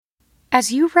As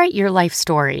you write your life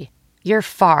story, you're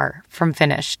far from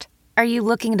finished. Are you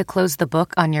looking to close the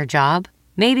book on your job?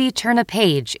 Maybe turn a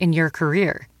page in your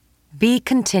career? Be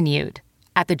continued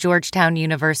at the Georgetown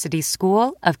University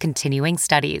School of Continuing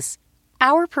Studies.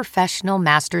 Our professional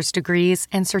master's degrees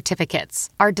and certificates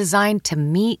are designed to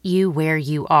meet you where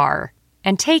you are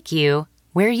and take you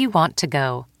where you want to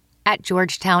go. At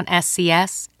Georgetown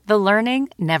SCS, the learning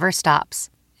never stops,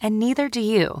 and neither do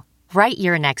you. Write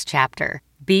your next chapter.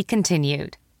 Be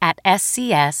continued at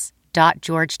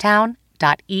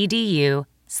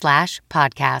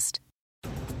scs.georgetown.edu/podcast.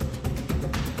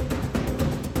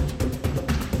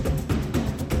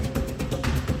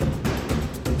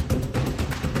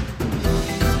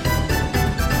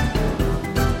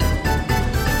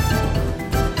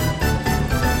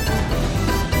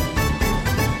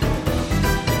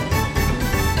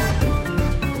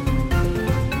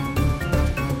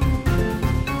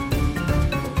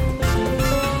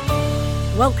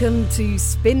 Welcome to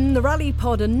Spin the Rally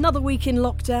Pod. Another week in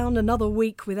lockdown, another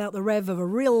week without the rev of a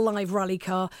real live rally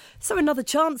car. So another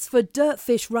chance for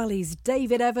Dirtfish Rally's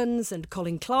David Evans and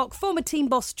Colin Clark, former team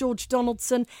boss George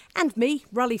Donaldson, and me,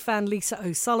 rally fan Lisa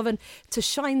O'Sullivan, to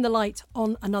shine the light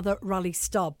on another rally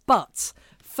star. But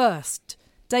first,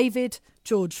 David,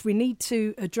 George, we need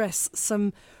to address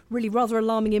some really rather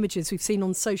alarming images we've seen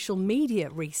on social media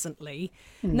recently,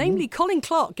 namely Colin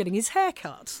Clark getting his hair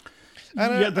cut.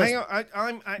 Hang on,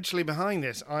 I'm actually behind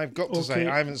this. I've got to say,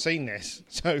 I haven't seen this.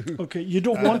 So okay, you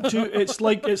don't want to. It's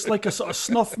like a sort of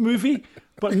snuff movie,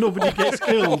 but nobody gets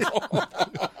killed.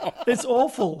 It's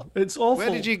awful. It's awful. Where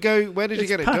did you go? Where did you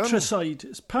get it done? Patricide.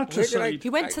 It's patricide. He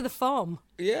went to the farm.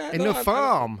 Yeah, In the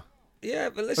farm. Yeah,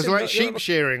 but Was listen, it like sheep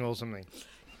shearing or something?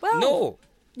 Well, No.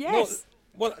 yes. No.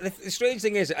 Well, the strange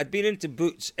thing is, I'd been into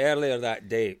Boots earlier that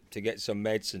day to get some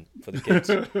medicine for the kids,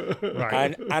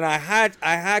 Right. and I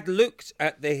had looked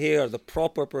at the hair, the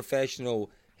proper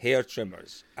professional hair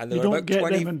trimmers, and they You were don't about get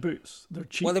 20. them in Boots. They're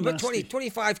cheap. Well, they're about nasty.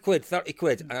 25 quid, 30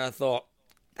 quid, and I thought,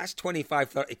 that's 25,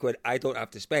 30 quid I don't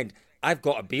have to spend. I've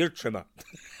got a beard trimmer.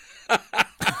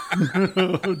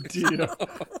 Oh dear.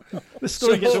 The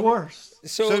story gets worse.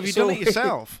 So have you done it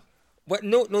yourself? Well,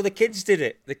 no, the kids did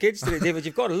it. The kids did it, David.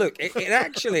 You've got to look. It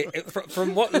actually,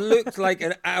 from what looked like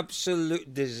an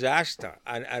absolute disaster,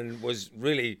 and was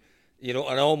really, an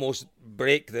almost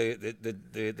break the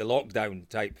lockdown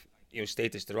type,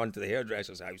 status to run to the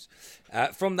hairdresser's house.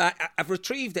 From that, I've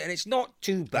retrieved it, and it's not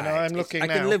too bad. I know, I'm looking I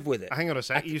now. can live with it. Hang on a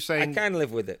sec. You saying I can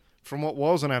live with it. from what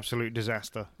was an absolute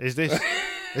disaster? Is this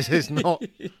not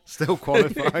still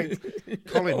qualifying?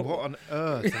 Colin, what on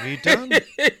earth have you done?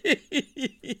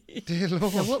 Dear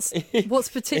Lord. Now, what's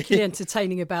particularly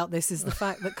entertaining about this is the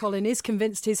fact that Colin is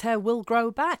convinced his hair will grow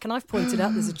back, and I've pointed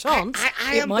out there's a chance I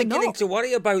it am might beginning not. to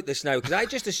worry about this now because I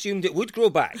just assumed it would grow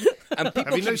back, and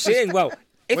people you keep noticed- saying, "Well,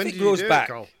 if When it did you grows do back,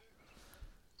 it, Col?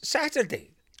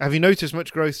 Saturday." Have you noticed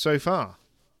much growth so far?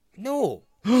 No.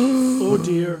 Oh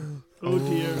dear. Oh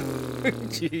dear.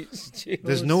 Jeez.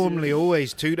 There's normally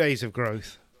always 2 days of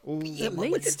growth. At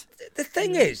least. The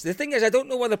thing is, I don't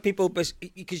know whether people, because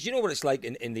you know what it's like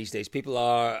in these days. People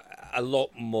are a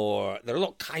lot more, they're a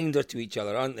lot kinder to each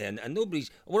other, aren't they? And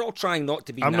we're all trying not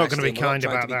to be I'm not nasty. gonna be and we're all kind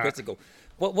trying about to be that. critical.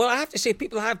 Well, I have to say,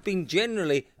 people have been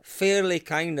generally fairly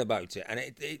kind about it.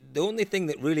 And the only thing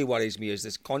that really worries me is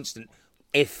this constant,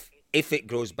 if it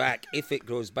grows back, if it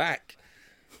grows back.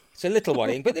 It's a little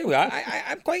worrying, but there we are.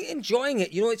 I'm quite enjoying it.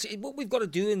 It's what we've got to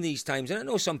do in these times, and I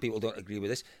know some people don't agree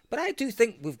with this, but I do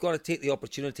think we've got to take the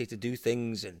opportunity to do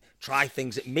things and try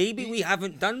things that maybe we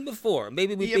haven't done before.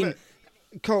 Maybe we've been...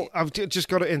 But, Cole, I've just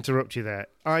got to interrupt you there.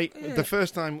 The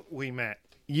first time we met,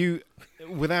 you,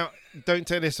 don't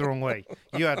take this the wrong way,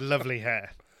 you had lovely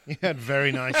hair. You had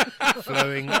very nice,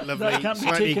 flowing, lovely... That can't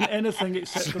be taken anything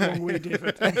except the wrong way,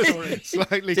 David. I'm sorry.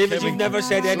 Slightly David, Kevin, you've never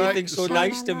said anything so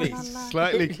nice to me.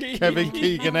 Slightly Kevin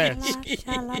Keegan-esque.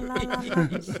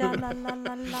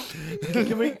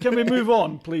 Can we move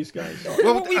on, please, guys?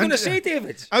 What were you going to say,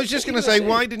 David? I was just going to say,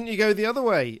 why didn't you go the other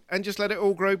way and just let it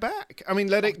all grow back? I mean,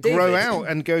 let it grow David. out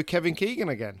and go Kevin Keegan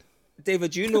again.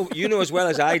 David, you know as well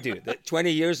as I do that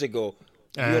 20 years ago,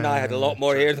 you and I had a lot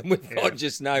more hair than we've got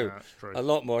just now. That's true. A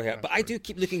lot more hair. But I do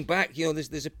keep looking back.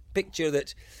 There's a picture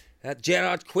that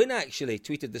Gerard Quinn actually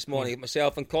tweeted this morning,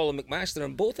 myself and Colin McMaster,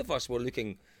 and both of us were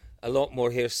looking a lot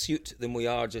more hirsute than we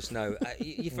are just now.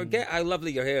 You forget how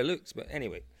lovely your hair looks. But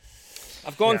anyway,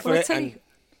 I've gone for it. And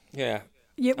yeah.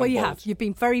 Yeah, well, I'm you bold. have. You've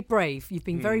been very brave. You've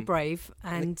been very brave.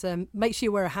 And make sure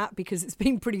you wear a hat because it's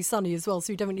been pretty sunny as well.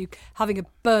 So you don't want you having a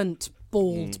burnt,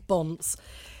 bald bonce.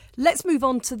 Let's move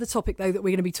on to the topic, though, that we're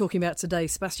going to be talking about today,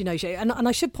 Sebastian Ogier. And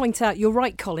I should point out, you're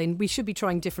right, Colin, we should be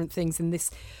trying different things in this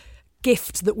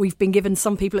gift that we've been given.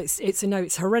 Some people,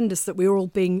 it's horrendous that we're all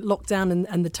being locked down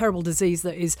and the terrible disease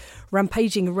that is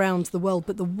rampaging around the world.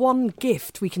 But the one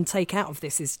gift we can take out of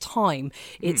this is time.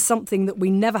 It's something that we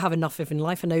never have enough of in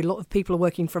life. I know a lot of people are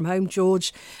working from home.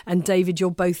 George and David,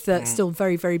 you're both still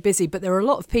very, very busy. But there are a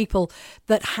lot of people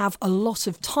that have a lot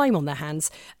of time on their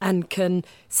hands and can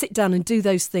sit down and do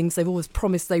those things they've always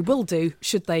promised they will do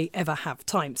should they ever have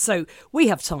time. So we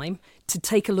have time to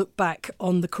take a look back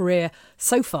on the career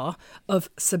so far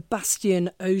of Sébastien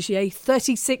Ogier,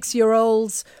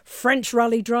 36-year-old French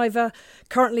rally driver,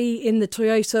 currently in the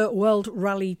Toyota World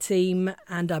Rally Team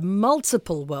and a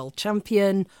multiple world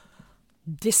champion.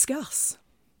 Discuss.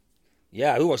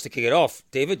 Yeah, who wants to kick it off?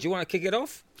 David, do you want to kick it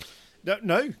off?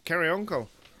 No, carry on, Cole.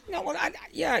 No,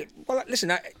 well,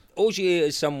 listen, Ogier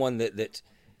is someone that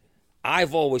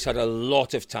I've always had a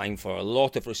lot of time for, a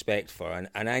lot of respect for,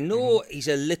 and I know he's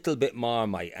a little bit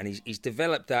Marmite, and he's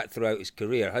developed that throughout his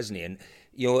career, hasn't he? And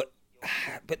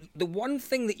but the one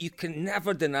thing that you can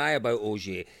never deny about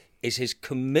Ogier is his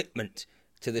commitment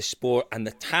to the sport and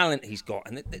the talent he's got,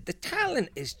 and the talent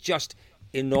is just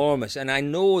enormous. And I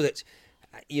know that,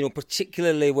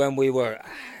 particularly when we were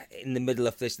in the middle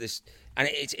of this, and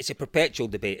it's a perpetual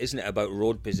debate, isn't it, about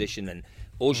road position, and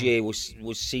Ogier was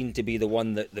seen to be the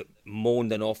one that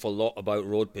moaned an awful lot about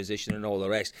road position and all the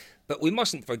rest. But we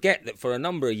mustn't forget that for a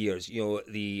number of years,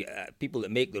 the people that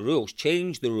make the rules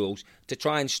changed the rules to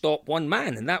try and stop one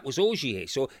man, and that was Ogier.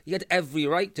 So he had every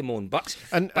right to moan.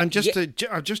 I'll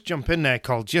just jump in there,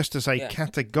 Cole, just to say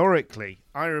categorically,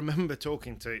 I remember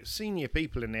talking to senior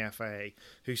people in the FIA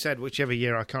who said, whichever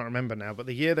year, I can't remember now, but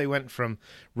the year they went from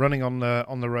running on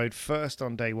the road first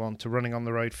on day one to running on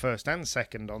the road first and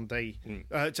second on day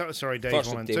days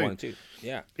 1 and 2.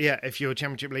 Yeah, if you're a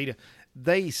championship leader,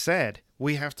 they said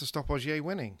we have to stop Ogier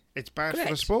winning. It's bad for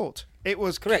the sport. It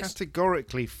was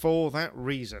categorically for that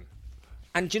reason.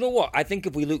 And do you know what? I think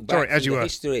if we look back through the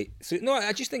history...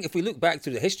 I just think if we look back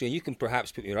through the history, and you can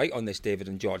perhaps put me right on this, David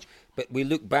and George, but we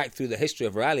look back through the history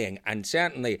of rallying, and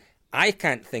certainly I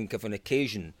can't think of an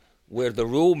occasion where the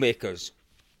rule makers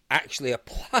actually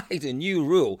applied a new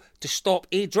rule to stop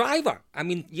a driver. I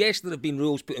mean, yes, there have been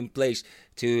rules put in place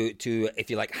to if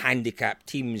you like, handicap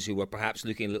teams who were perhaps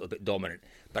looking a little bit dominant.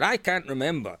 But I can't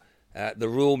remember the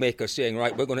rule maker saying,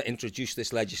 right, we're going to introduce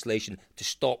this legislation to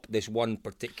stop this one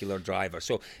particular driver.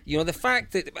 So, the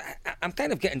fact that I'm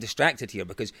kind of getting distracted here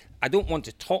because I don't want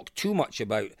to talk too much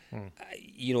about,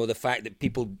 the fact that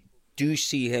people do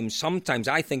see him sometimes,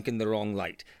 I think, in the wrong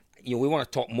light. We want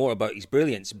to talk more about his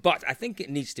brilliance, but I think it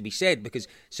needs to be said because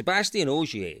Sébastien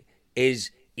Ogier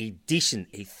is a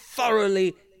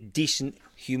thoroughly decent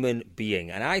human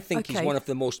being. And I think he's one of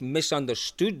the most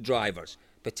misunderstood drivers,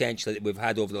 potentially, that we've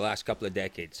had over the last couple of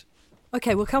decades.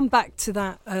 OK, we'll come back to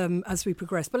that as we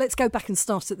progress. But let's go back and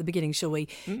start at the beginning, shall we?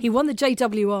 He won the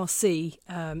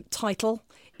JWRC title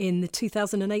in the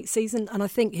 2008 season, and I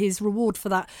think his reward for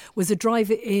that was a drive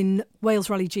in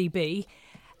Wales Rally GB.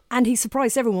 And he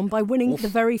surprised everyone by winning the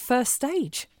very first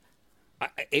stage.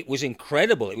 It was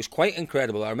incredible. It was quite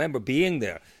incredible. I remember being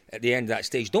there at the end of that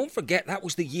stage. Don't forget, that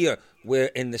was the year where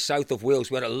in the south of Wales,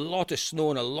 we had a lot of snow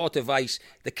and a lot of ice.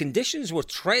 The conditions were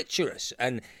treacherous.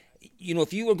 And,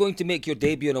 if you were going to make your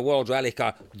debut in a World Rally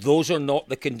car, those are not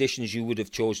the conditions you would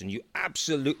have chosen. You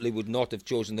absolutely would not have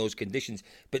chosen those conditions.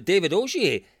 But David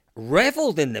Ogier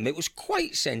revelled in them. It was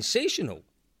quite sensational.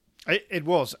 It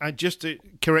was. And just to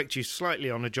correct you slightly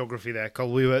on the geography there,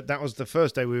 Cole, that was the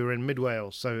first day we were in Mid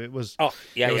Wales, so it was.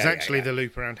 The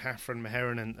loop around Hafren,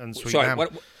 Meheran, and Swindon. Sorry,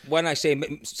 when I say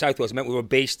South Wales, I meant we were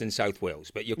based in South Wales,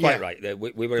 but you're quite right.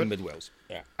 We were in Mid Wales.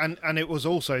 Yeah, and it was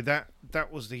also that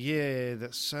was the year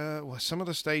that were some of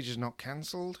the stages not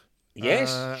cancelled.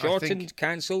 Yes, shortened,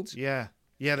 cancelled. Yeah,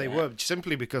 they were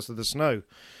simply because of the snow.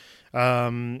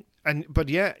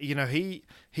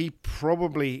 He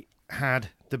probably had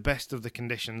the best of the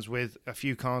conditions with a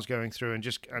few cars going through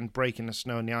and breaking the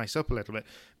snow and the ice up a little bit.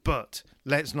 But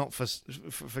let's not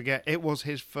forget, it was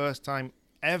his first time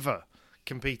ever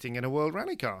competing in a World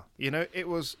Rally car. It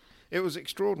was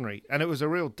extraordinary, and it was a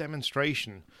real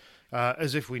demonstration,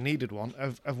 as if we needed one,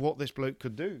 of what this bloke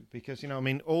could do. Because,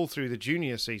 all through the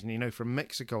junior season, from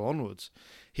Mexico onwards,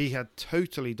 he had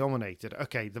totally dominated.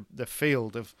 Okay, the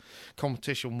field of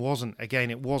competition wasn't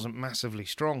massively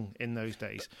strong in those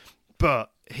days.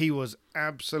 But he was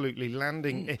absolutely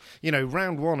landing.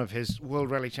 Round one of his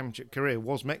World Rally Championship career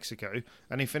was Mexico,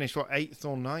 and he finished 8th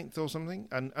or 9th or something,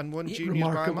 and won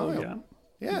juniors by a mile.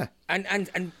 Yeah. And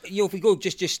if we go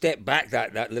just step back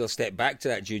that little step back to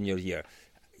that junior year,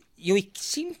 he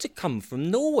seemed to come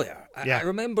from nowhere. I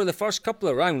remember the first couple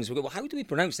of rounds, we go, well, how do we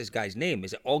pronounce this guy's name?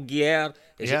 Is it Ogier?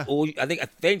 I think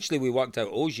eventually we worked out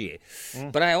Ogier.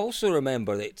 But I also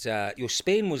remember that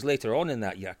Spain was later on in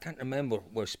that year. I can't remember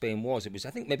where Spain was. It was, I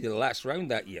think, maybe the last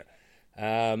round that year.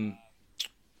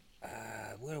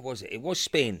 Where was it? It was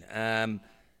Spain.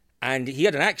 And he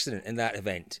had an accident in that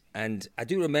event. And I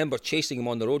do remember chasing him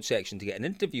on the road section to get an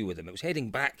interview with him. It was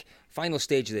heading back, final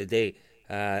stage of the day.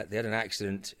 They had an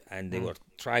accident and they were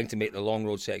trying to make the long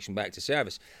road section back to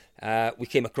service. We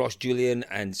came across Julian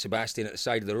and Sebastian at the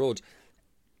side of the road.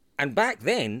 And back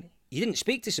then, you didn't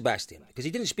speak to Sebastian because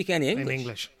he didn't speak any English. In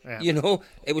English, yeah. You know,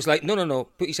 it was like, no,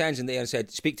 put his hands in the air and said,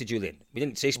 speak to Julian. We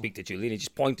didn't say speak to Julian, he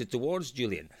just pointed towards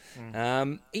Julian.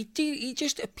 He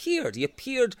just appeared. He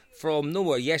appeared from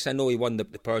nowhere. Yes, I know he won the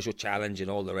Peugeot Challenge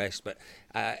and all the rest, but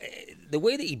the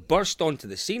way that he burst onto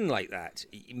the scene like that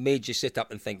made you sit up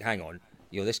and think, hang on,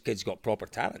 this kid's got proper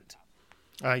talent.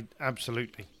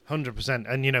 Absolutely,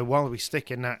 100%. And, while we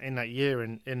stick in that year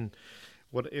in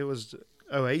what it was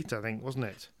 2008, I think, wasn't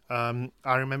it?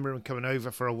 I remember him coming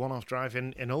over for a one-off drive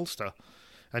in Ulster,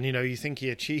 and you think he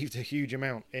achieved a huge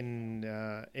amount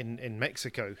in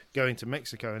Mexico, going to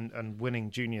Mexico and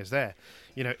winning juniors there.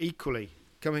 Equally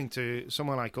coming to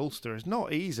somewhere like Ulster is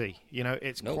not easy.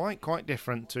 It's quite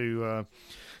different to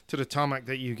the tarmac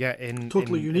that you get in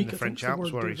totally unique, in the French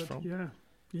Alps where he's from.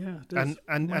 Yeah,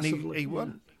 and he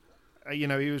won. He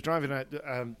was driving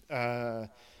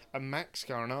a Max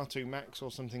car, an R2 Max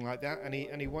or something like that, and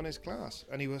he won his class,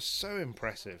 and he was so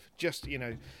impressive. Just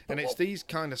and it's these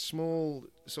kind of small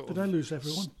sort of. Did I lose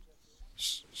everyone?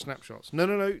 Snapshots.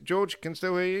 No. George can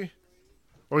still hear you,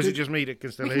 or is it just me that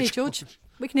can still hear you? George.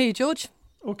 We can hear you, George.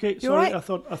 Okay, sorry. Right? I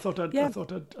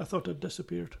thought I'd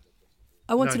disappeared.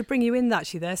 I wanted to bring you in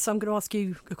actually there, so I'm going to ask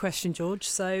you a question, George.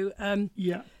 So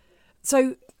yeah.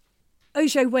 So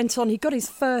Ogier went on. He got his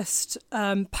first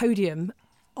podium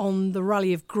on the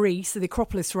Rally of Greece, the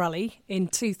Acropolis Rally in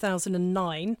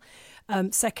 2009,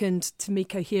 second to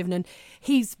Mikko Hirvonen.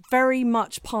 He's very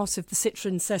much part of the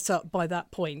Citroën setup by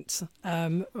that point,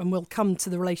 and we'll come to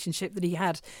the relationship that he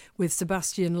had with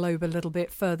Sebastian Loeb a little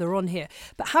bit further on here.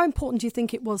 But how important do you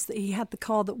think it was that he had the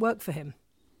car that worked for him?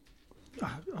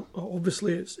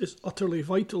 Obviously, it's utterly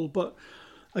vital, but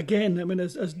again, I mean,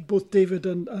 as both David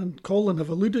and Colin have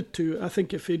alluded to, I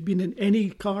think if he'd been in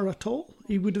any car at all,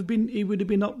 he would have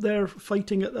been up there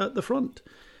fighting at the front.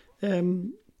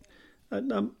 And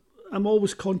I'm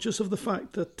always conscious of the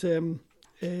fact that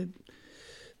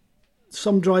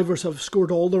some drivers have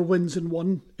scored all their wins in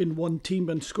one team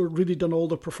and really done all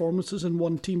their performances in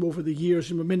one team over the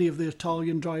years. Many of the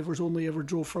Italian drivers only ever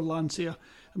drove for Lancia,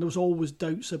 and there was always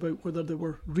doubts about whether they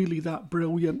were really that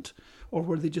brilliant or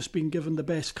were they just being given the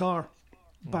best car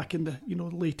back in the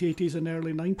late 80s and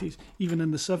early 90s, even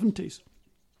in the 70s.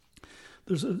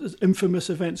 There's infamous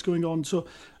events going on. So,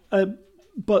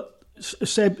 but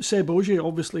Seb Ogier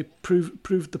obviously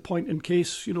proved the point in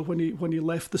case. When he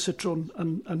left the Citroën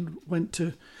and went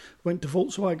to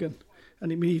Volkswagen,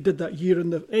 and he did that year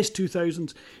in the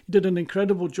S2000s. He did an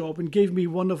incredible job and gave me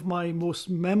one of my most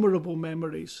memorable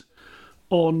memories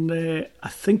on I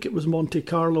think it was Monte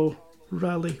Carlo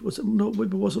Rally. Was it? No,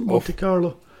 it wasn't Monte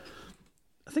Carlo.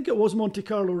 I think it was Monte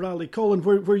Carlo Rally. Colin,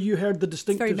 where you heard the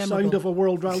distinctive sound of a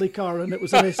World Rally car and it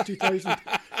was an S2000.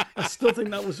 I still think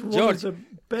that was one of the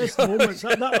best moments.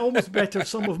 That almost bettered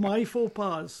some of my faux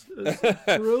pas.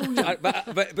 Brilliant.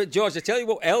 But George, I tell you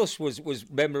what else was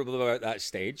memorable about that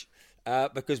stage.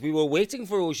 Because we were waiting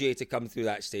for Ogier to come through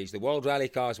that stage. The World Rally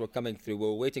cars were coming through. We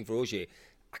were waiting for Ogier.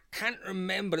 I can't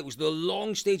remember. It was the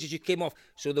long stages you came off.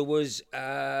 So there was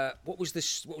what was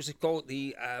it called?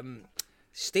 The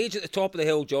stage at the top of the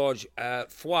hill, George.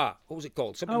 Foix. What was it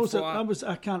called?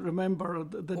 I can't remember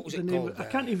the name. Called? I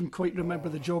can't even quite remember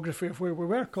the geography of where we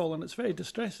were, Colin. It's very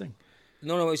distressing.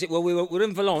 No. Is it? Well, we were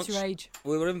in Valence. It's your age.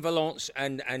 We were in Valence,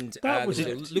 and that was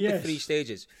it. Look at 3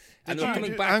 stages. And they were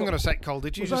coming back. Hang on a sec, Cole.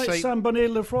 Did you just say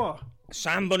Saint-Bonnet-le-Froid?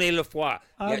 Saint-Bonnet-le-Froid.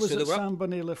 I was at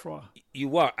Saint-Bonnet-le-Froid. You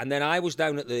were, and then I was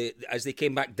down as they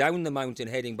came back down the mountain,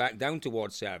 heading back down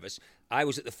towards service. I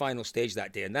was at the final stage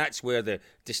that day, and that's where the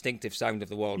distinctive sound of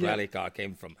the World Rally car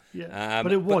came from. Yeah,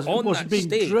 but it wasn't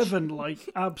being driven like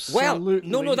absolutely.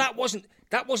 Well, no, that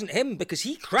wasn't him because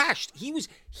he crashed.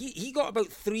 He got about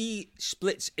 3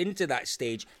 splits into that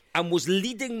stage and was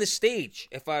leading the stage,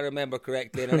 if I remember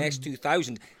correctly, in an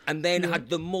S2000, and then had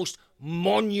the most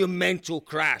monumental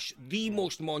crash. The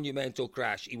most monumental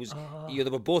crash. He was. They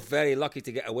were both very lucky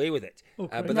to get away with it.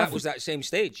 Okay. But that was that same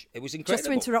stage. It was incredible. Just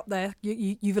to interrupt there,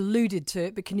 you've alluded to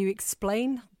it, but can you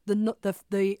explain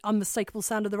the unmistakable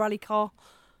sound of the rally car?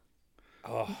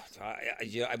 Oh,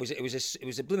 it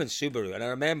was a blooming Subaru, and I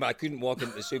remember I couldn't walk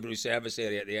into the Subaru service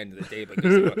area at the end of the day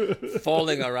because they were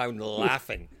falling around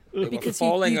laughing. Because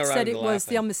you said it was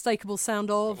the unmistakable sound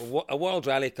of a World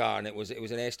Rally car, and it was an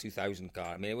S2000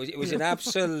 car. I mean, it was an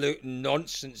absolute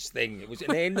nonsense thing. It was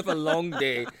an end of a long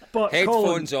day, but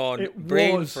headphones Colin, on,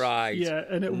 brain fried. Yeah,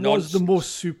 and it nonsense. was the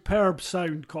most superb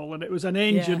sound, Colin. It was an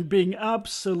engine being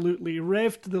absolutely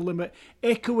revved to the limit,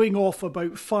 echoing off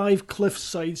about 5 cliff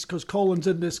sides because Colin's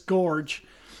in this gorge.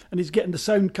 And he's getting the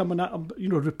sound coming at him,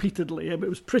 repeatedly. It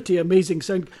was pretty amazing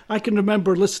sound. I can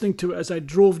remember listening to it as I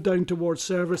drove down towards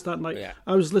service that night. Yeah.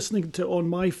 I was listening to it on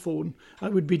my phone. I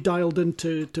would be dialed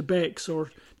into Bex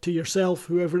or to yourself,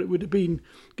 whoever it would have been,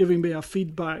 giving me a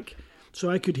feedback so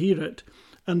I could hear it.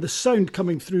 And the sound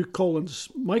coming through Colin's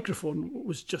microphone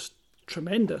was just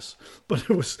tremendous.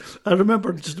 But I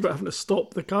remember just about having to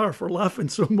stop the car for laughing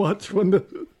so much when the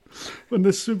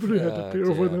Subaru had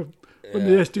appeared. When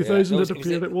the S2000 had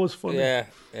appeared, it was funny. Yeah.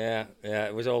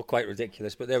 It was all quite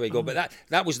ridiculous, but there we go. But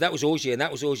that was Ogier, and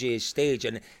that was Ogier's stage,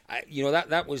 and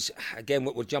that was again.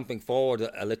 We're jumping forward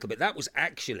a little bit. That was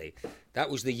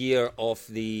the year of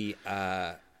the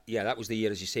that was the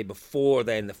year, as you say, before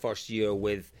then the first year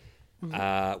with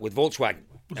Volkswagen.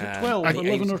 Was it 12,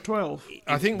 11 or 12?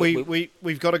 I think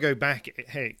we've got to go back.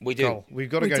 Hey, we do. Cole, we've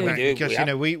got to go back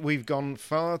because we've gone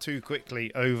far too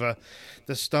quickly over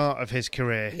the start of his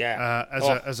career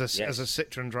as a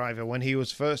Citroen driver when he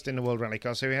was first in the World Rally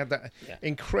Car. So he had that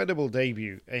incredible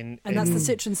debut and that's the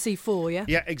Citroen C4, yeah.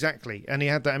 Yeah, exactly. And he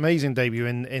had that amazing debut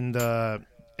in the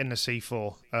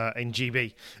C4 in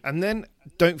GB, and then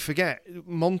don't forget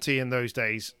Monty in those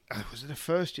days was it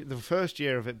the first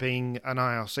year of it being an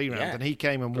IRC round, and he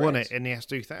came and won it in the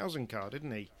S2000 car,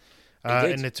 didn't he?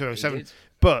 In the 207.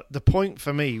 But the point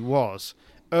for me was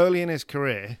early in his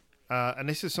career, and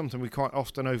this is something we quite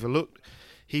often overlooked.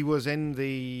 He was in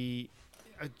the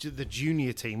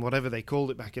junior team, whatever they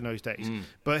called it back in those days.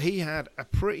 But he had a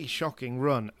pretty shocking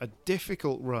run, a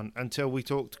difficult run, until we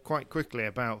talked quite quickly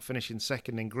about finishing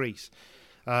second in Greece.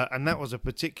 And that was a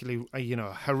particularly,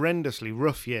 horrendously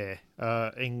rough year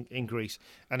in Greece.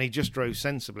 And he just drove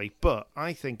sensibly. But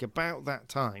I think about that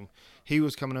time, he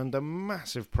was coming under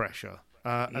massive pressure.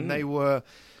 And they were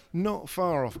not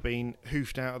far off being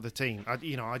hoofed out of the team.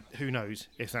 Who knows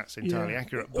if that's entirely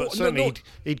accurate. But certainly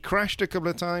he'd crashed a couple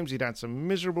of times. He'd had some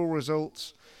miserable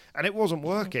results. And it wasn't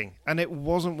working.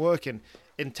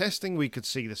 In testing, we could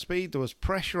see the speed. There was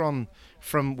pressure on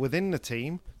from within the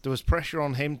team. There was pressure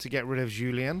on him to get rid of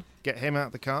Julien, get him out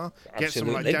of the car, get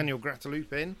someone like Daniel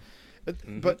Grataloup in.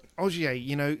 But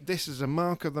Ogier, this is a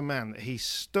mark of the man. He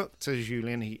stuck to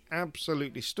Julien. He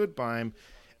absolutely stood by him.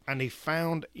 And he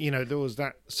found, there was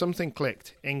that something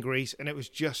clicked in Greece, and it was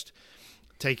just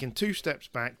taking 2 steps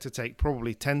back to take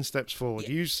probably 10 steps forward.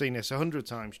 Yeah. You've seen this 100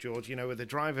 times, George, with a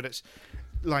driver that's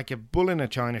like a bull in a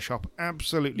china shop,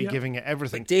 absolutely giving it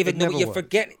everything. But David,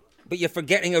 you're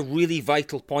forgetting a really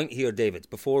vital point here, David,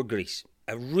 before Greece.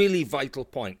 A really vital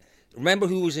point. Remember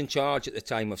who was in charge at the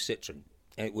time of Citroen?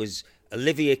 It was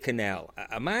Olivier Canel,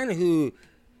 a man who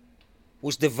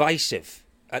was divisive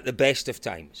at the best of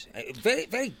times. A very,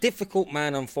 very difficult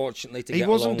man, unfortunately, to get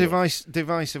along with. He wasn't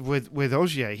divisive with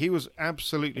Ogier. He was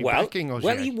absolutely backing Ogier.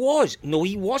 Well, he was. No,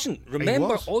 he wasn't.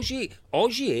 Remember,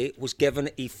 Ogier was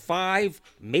given a 5,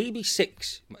 maybe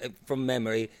 6, from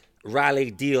memory, rally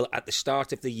deal at the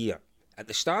start of the year. At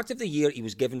the start of the year, he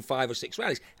was given 5 or 6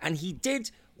 rallies. And he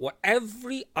did what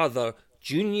every other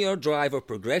junior driver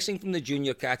progressing from the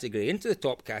junior category into the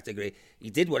top category, he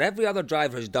did what every other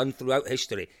driver has done throughout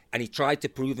history, and he tried to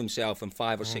prove himself in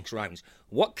 5 or 6 rounds.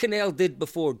 What Canel did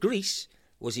before Greece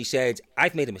was he said,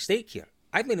 I've made a mistake here.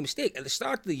 I've made a mistake. At the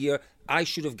start of the year, I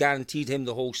should have guaranteed him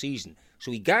the whole season.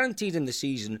 So he guaranteed him the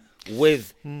season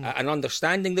with an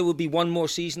understanding there would be one more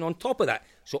season on top of that.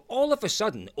 So all of a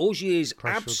sudden, Ogier's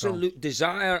absolute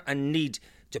desire and need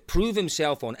to prove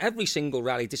himself on every single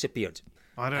rally disappeared.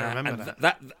 I don't remember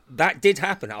that did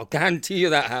happen. I'll guarantee you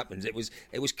that happens. It was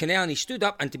Canel, and he stood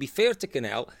up. And to be fair to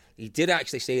Canel, he did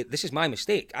actually say, "This is my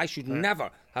mistake. I should never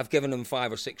have given him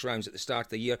 5 or 6 rounds at the start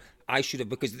of the year. I should have,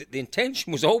 because the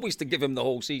intention was always to give him the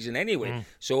whole season anyway.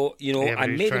 So I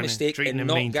made a mistake in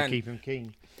not to keep him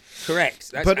keen."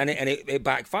 Correct, and it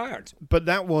backfired. But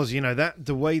that was,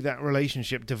 the way that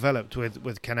relationship developed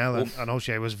with Canel and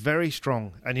Ogier was very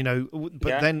strong, and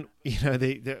then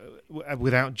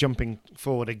without jumping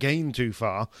forward again too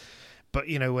far, but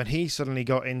when he suddenly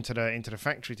got into the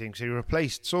factory team, so he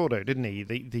replaced Sordo, didn't he?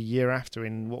 The year after,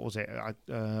 in what was it,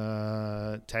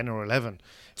 10 or 11?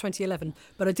 2011.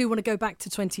 But I do want to go back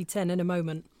to 2010 in a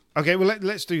moment. Okay, well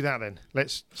let's do that then.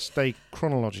 Let's stay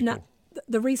chronological. Now,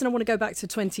 the reason I want to go back to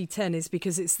 2010 is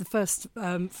because it's the first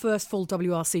full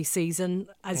WRC season.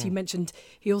 As you mentioned,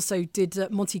 he also did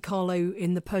Monte Carlo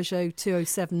in the Peugeot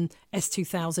 207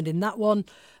 S2000 in that one.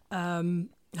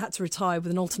 Had to retire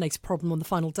with an alternator problem on the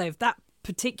final day of that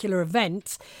particular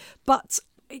event. But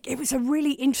it was a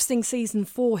really interesting season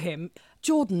for him.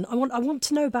 Jordan, I want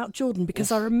to know about Jordan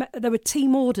because I remember there were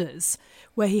team orders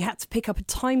where he had to pick up a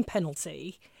time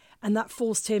penalty, and that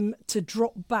forced him to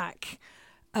drop back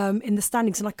in the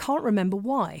standings, and I can't remember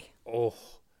why. Oh,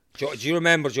 George, do you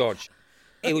remember, George?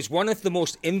 It was one of the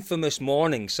most infamous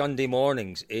mornings, Sunday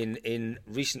mornings, in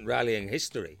recent rallying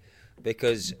history,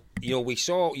 because we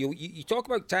saw you talk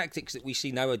about tactics that we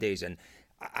see nowadays, and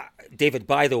David,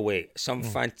 by the way, some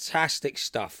fantastic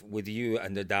stuff with you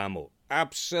and Adamo.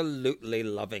 Absolutely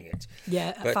loving it.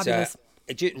 Yeah, fabulous.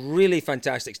 Just really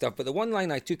fantastic stuff. But the one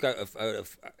line I took out of there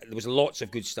was lots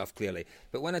of good stuff, clearly.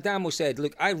 But when Adamo said,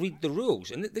 look, I read the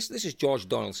rules, and this is George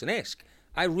Donaldson-esque.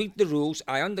 I read the rules,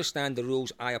 I understand the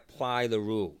rules, I apply the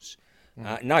rules.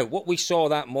 Now, what we saw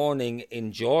that morning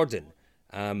in Jordan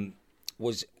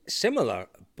was similar,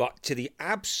 but to the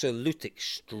absolute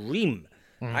extreme.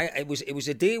 It was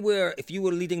a day where if you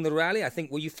were leading the rally, I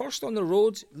think, were you first on the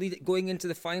road going into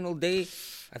the final day?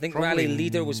 I think probably, rally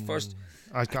leader was first.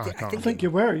 I think you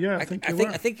were, yeah. I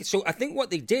think so. I think what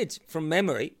they did from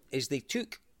memory is they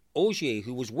took Ogier,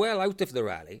 who was well out of the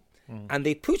rally, and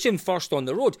they put him first on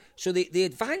the road. So they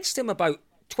advanced him about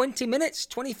 20 minutes,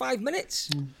 25 minutes.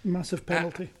 Massive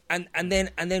penalty. And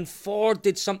then Ford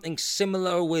did something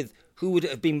similar with who would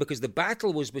it have been, because the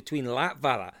battle was between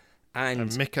Latvala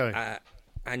and Mikko.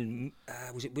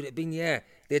 Would it have been,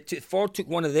 Ford took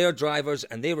one of their drivers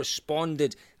and they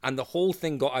responded, and the whole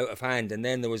thing got out of hand. And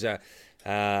then there was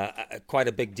quite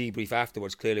a big debrief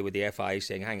afterwards, clearly, with the FIA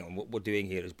saying, hang on, what we're doing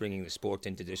here is bringing the sport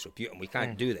into disrepute, and we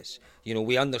can't do this.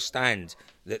 We understand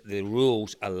that the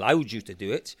rules allowed you to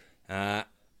do it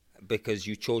because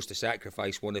you chose to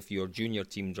sacrifice one of your junior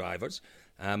team drivers,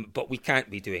 but we can't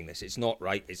be doing this. It's not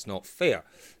right, it's not fair.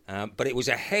 But it was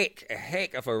a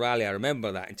heck of a rally. I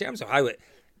remember that. In terms of how it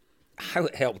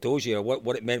helped Ogier,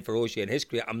 what it meant for Ogier in his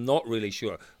career, I'm not really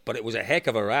sure. But it was a heck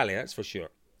of a rally, that's for sure.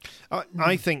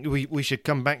 I think we should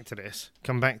come back to this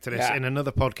in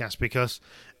another podcast, because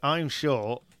I'm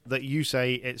sure that you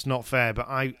say it's not fair, but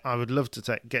I would love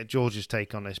to get George's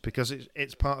take on this, because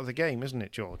it's part of the game, isn't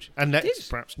it, George? And let's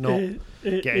perhaps not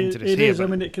get into this. It is. I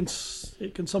mean, it can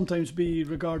sometimes be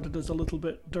regarded as a little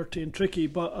bit dirty and tricky,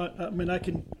 but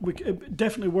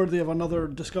definitely worthy of another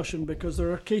discussion, because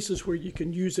there are cases where you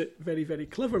can use it very, very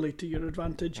cleverly to your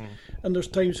advantage, and there's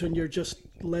times when you're just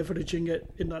leveraging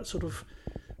it in that sort of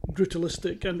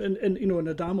brutalistic and in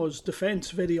Adamo's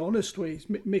defence, very honest way,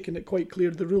 making it quite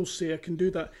clear the rules say I can do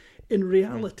that. In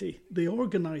reality, the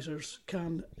organisers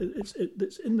can.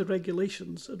 It's in the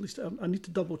regulations. At least I need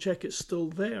to double check it's still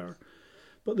there.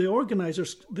 But the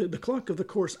organisers, the clerk of the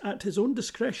course, at his own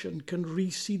discretion, can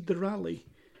reseed the rally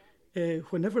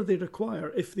whenever they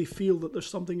require, if they feel that there's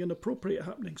something inappropriate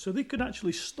happening. So they could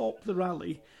actually stop the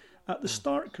rally at the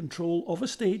start control of a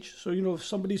stage. So if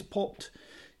somebody's popped.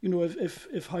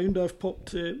 If Honda have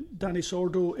popped Danny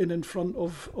Sordo in front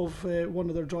of one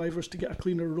of their drivers to get a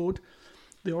cleaner road,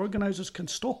 the organisers can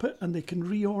stop it and they can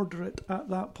reorder it at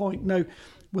that point. Now,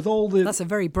 with all the... That's a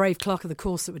very brave clerk of the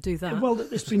course that would do that. Well,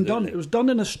 it's been done. It was done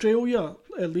in Australia,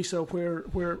 Lisa,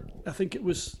 where I think it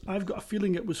was... I've got a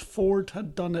feeling it was Ford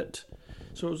had done it.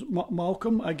 So it was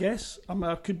Malcolm, I guess.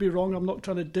 I could be wrong. I'm not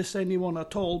trying to diss anyone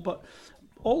at all, but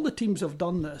all the teams have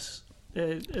done this.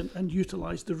 And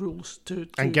utilised the rules to...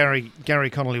 And Gary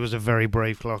Connolly was a very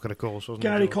brave clerk of the course, wasn't he?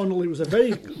 Gary Connolly was a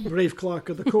very brave clerk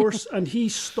of the course, and he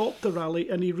stopped the rally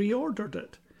and he reordered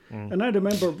it. And I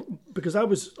remember, because I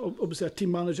was obviously a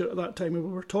team manager at that time and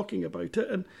we were talking about it,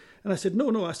 and I said,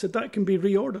 no, I said, that can be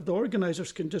reordered. The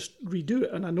organisers can just redo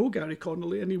it. And I know Gary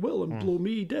Connolly, and he will, and blow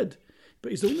me, he did.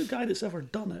 But he's the only guy that's ever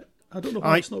done it. I don't know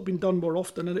why it's not been done more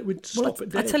often, and it would stop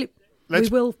it dead. I tell you,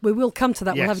 we will come to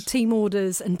that. Yes. We'll have a team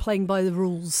orders and playing by the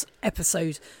rules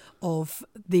episode of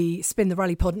the Spin the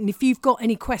Rally pod. And if you've got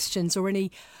any questions or any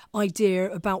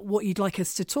idea about what you'd like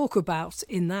us to talk about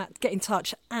in that, get in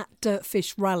touch at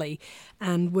Dirtfish Rally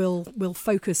and we'll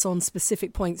focus on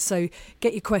specific points. So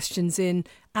get your questions in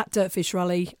at Dirtfish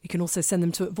Rally. You can also send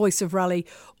them to Voice of Rally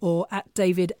or at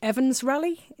David Evans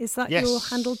Rally. Is that your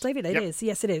handle, David? It is.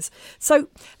 Yes, it is. So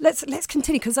let's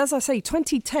continue, because as I say,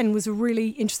 2010 was a really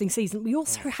interesting season. We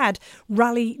also had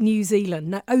Rally New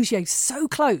Zealand. Now, Ogier so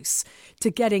close to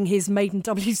getting his maiden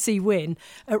WC win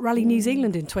at Rally New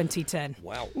Zealand in 2010.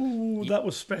 Wow. Ooh, that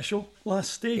was special.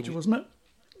 Last stage, wasn't it?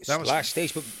 That was last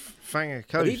stage, but Fanga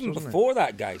Coast. But even wasn't before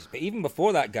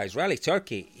that, guys, Rally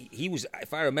Turkey, he was,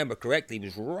 if I remember correctly, he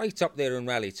was right up there in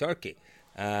Rally Turkey,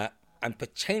 and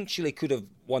potentially could have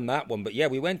won that one. But yeah,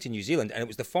 we went to New Zealand, and it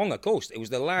was the Whanga Coast. It was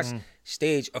the last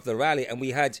stage of the rally, and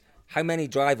we had how many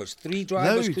drivers? 3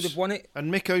 drivers could have won it.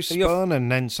 And Mikko spun, and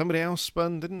then somebody else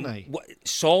spun, didn't they?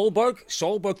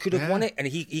 Solberg could have won it, and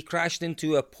he crashed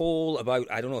into a pole about,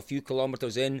 I don't know, a few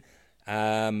kilometres in.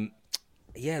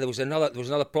 There was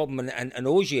another problem, and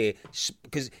Ogier,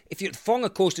 because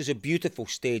Whanga Coast is a beautiful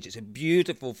stage. It's a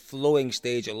beautiful flowing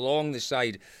stage along the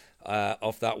side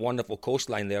of that wonderful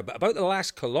coastline there. But about the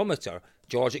last kilometre,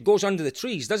 George, it goes under the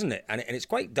trees, doesn't it? And it's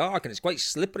quite dark and it's quite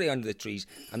slippery under the trees,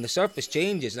 and the surface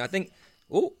changes. And I think,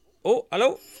 oh,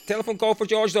 hello, telephone call for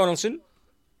George Donaldson.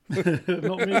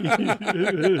 Not me.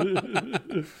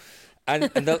 And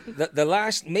the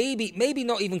last, maybe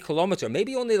not even kilometre,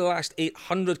 maybe only the last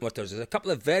 800 metres, there's a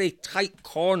couple of very tight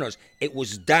corners. It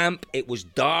was damp, it was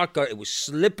darker, it was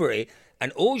slippery,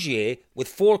 and Ogier, with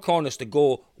 4 corners to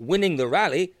go, winning the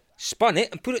rally, spun it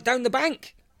and put it down the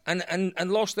bank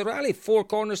and lost the rally. 4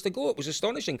 corners to go. It was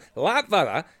astonishing.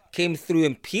 Latvala came through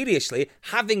imperiously,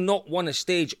 having not won a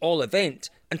stage all event,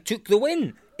 and took the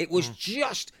win. It was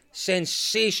just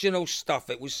sensational stuff.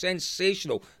 It was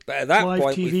sensational. But at that Live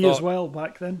point, TV we thought, as well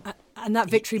back then. And that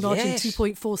victory margin, Yes.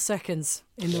 2.4 seconds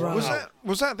in the rally.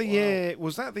 Was that the year?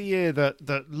 Was that the year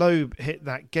that Loeb hit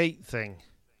that gate thing?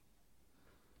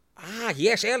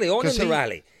 Yes, early on in the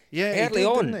rally. Yeah, early he did,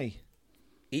 on. didn't he?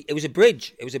 It was a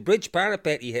bridge. It was a bridge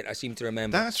parapet he hit, I seem to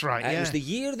remember. That's right, It yeah. was the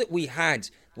year that we had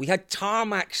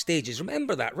tarmac stages.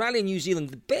 Remember that? Rally New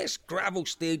Zealand, the best gravel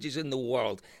stages in the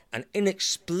world. And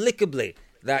inexplicably,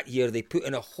 that year, they put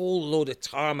in a whole load of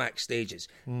tarmac stages.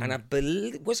 And I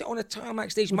believe, was it on a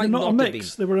tarmac stage? Were Might they not a not have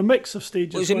mix? been. They were a mix of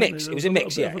stages. It was a weren't mix. they? It was There a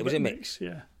mix, little yeah. bit of It was a mix.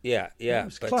 Yeah. Yeah. It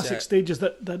was But, classic stages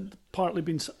that partly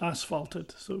been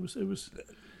asphalted, so it was.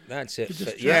 That's it. just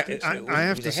But yeah, drafted. I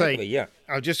have it to was a heck of a say, year.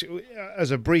 I'll just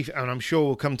as a brief, and I'm sure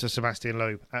we'll come to Sebastian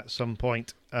Loeb at some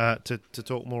point to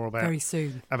talk more about Very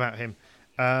soon. about him.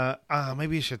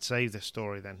 Maybe you should save this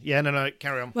story then. Yeah, no,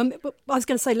 carry on. Well, but I was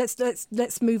going to say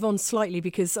let's move on slightly,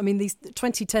 because I mean these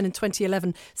 2010 and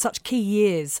 2011, such key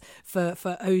years for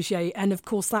Ogier, and of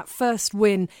course that first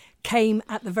win came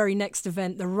at the very next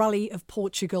event, the Rally of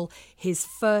Portugal, his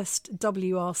first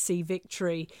WRC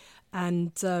victory,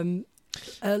 and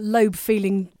Loeb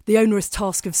feeling the onerous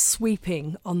task of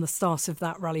sweeping on the start of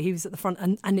that rally. He was at the front,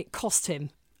 and it cost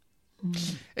him.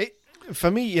 For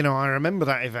me, I remember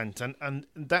that event, and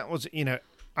that was,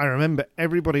 I remember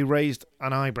everybody raised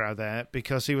an eyebrow there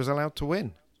because he was allowed to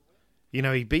win.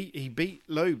 He beat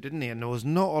Loeb, didn't he? And there was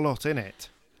not a lot in it,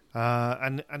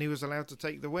 and he was allowed to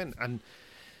take the win. And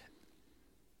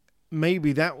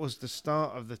maybe that was the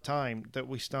start of the time that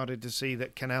we started to see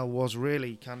that Canel was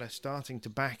really kind of starting to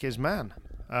back his man.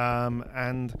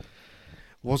 And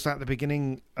was that the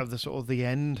beginning of the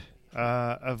end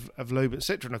of Loeb at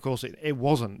Citroën? Of course, it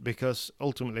wasn't, because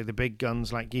ultimately the big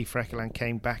guns like Guy Freckeland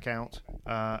came back out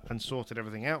and sorted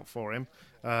everything out for him,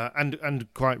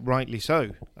 and quite rightly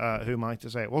so. Who am I to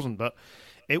say it wasn't? But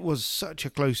it was such a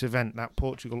close event, that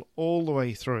Portugal, all the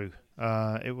way through.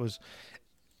 It was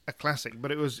a classic,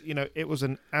 but it was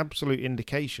an absolute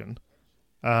indication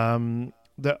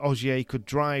that Ogier could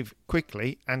drive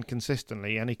quickly and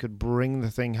consistently, and he could bring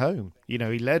the thing home. He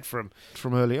led from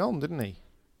early on, didn't he?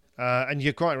 And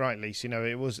you're quite right, Lise.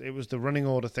 It was the running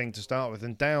order thing to start with,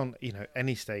 and down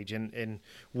any stage in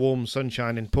warm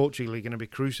sunshine in Portugal, you're going to be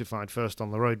crucified first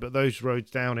on the road. But those roads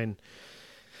down in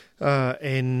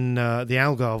the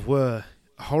Algarve were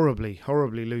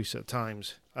horribly loose at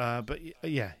times. But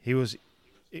yeah, he was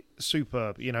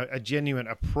superb. A genuine,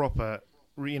 a proper,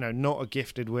 not a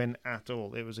gifted win at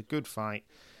all. It was a good fight,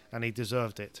 and he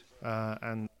deserved it.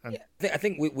 And I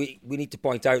think we need to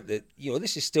point out that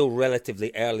this is still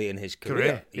relatively early in his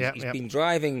career. He's been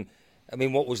driving. I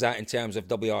mean, what was that in terms of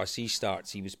WRC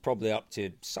starts? He was probably up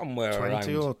to somewhere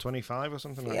 20 around or 25 or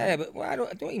something like that. Yeah, but I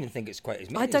don't even think it's quite as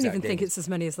many. I don't as even that, think David. it's as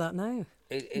many as that now.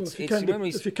 It's If you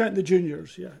count the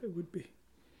juniors, yeah, it would be.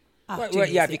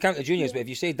 If you count the juniors, but if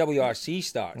you say WRC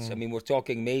starts, I mean, we're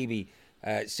talking maybe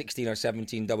 16 or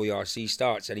 17 WRC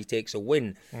starts, and he takes a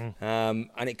win, and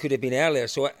it could have been earlier.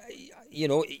 So you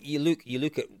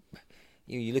look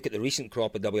at the recent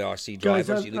crop of WRC drivers.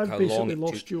 Guys, you look I've how basically long it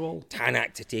lost took you all.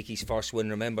 Tanak to take his first win.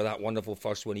 Remember that wonderful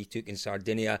first win he took in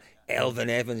Sardinia. Elvin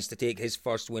Evans to take his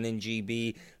first win in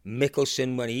GB.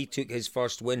 Mickelson when he took his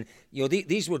first win.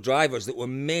 These were drivers that were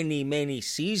many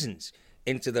seasons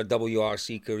into their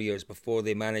WRC careers before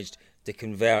they managed to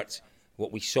convert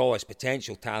what we saw as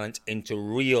potential talent into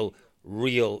real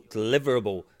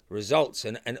deliverable results.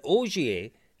 And Ogier,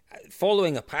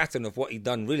 following a pattern of what he'd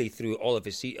done really through all of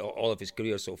his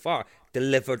career so far,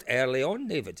 delivered early on,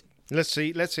 David. Let's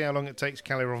see how long it takes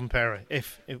Kalle Rovanperä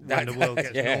when the world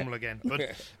gets normal again.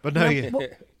 But no,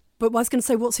 But I was going to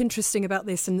say, what's interesting about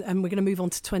this, and we're going to move on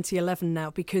to 2011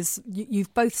 now, because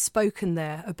you've both spoken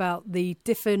there about the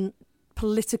different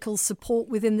political support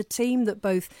within the team that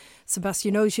both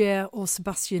Sébastien Ogier or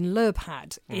Sébastien Loeb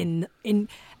had in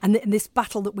this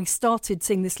battle that we started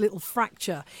seeing this little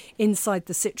fracture inside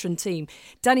the Citroën team.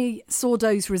 Danny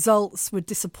Sordo's results were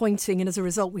disappointing, and as a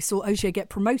result we saw Ogier get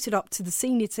promoted up to the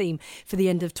senior team for the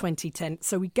end of 2010.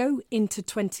 So we go into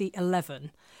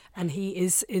 2011 and he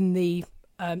is in the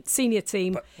senior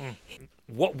team.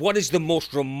 What is the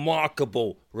most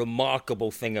remarkable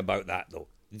thing about that, though?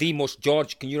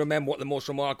 George, can you remember what the most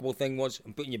remarkable thing was?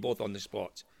 I'm putting you both on the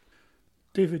spot.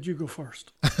 David, you go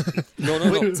first. No.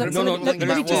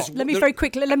 Let me very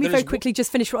quickly just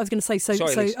finish what I was going to say. So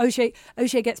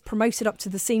Ogier gets promoted up to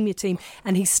the senior team,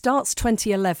 and he starts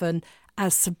 2011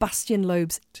 as Sébastien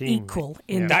Loeb's equal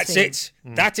in the team.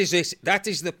 That's it. That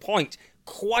is the point.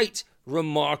 Quite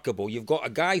remarkable. You've got a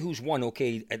guy who's won,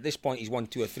 at this point he's won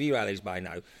 2 or 3 rallies by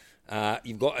now.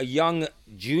 You've got a young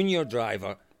junior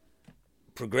driver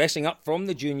progressing up from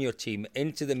the junior team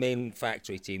into the main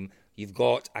factory team. You've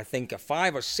got, I think, a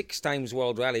 5 or 6 times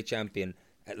world rally champion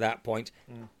at that point.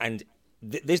 And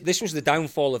this was the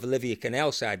downfall of Olivier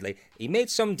Canel, sadly. He made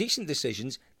some decent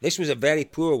decisions. This was a very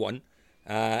poor one.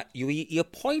 He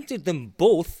appointed them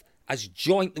both as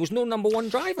joint. There was no number 1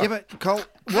 driver. Yeah, but Cole,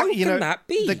 how can that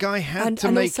be? The guy had to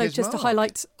and make also his just mark.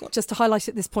 to highlight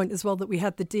at this point as well that we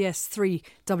had the DS3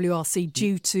 WRC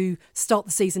due to start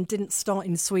the season, didn't start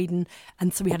in Sweden,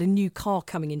 and so we had a new car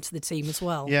coming into the team as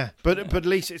well. Yeah, but at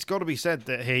least it's got to be said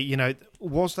that here,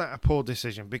 was that a poor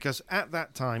decision? Because at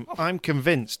that time, I'm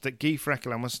convinced that Guy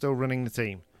Freckelin was still running the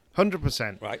team,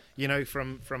 100%. Right.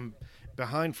 From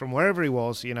behind, from wherever he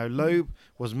was, Loeb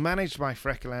was managed by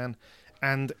Freckelin.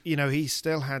 And, he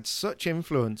still had such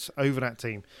influence over that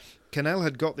team. Canel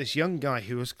had got this young guy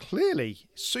who was clearly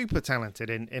super talented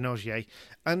in Ogier.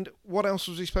 And what else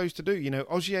was he supposed to do?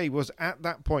 Ogier was at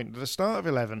that point, at the start of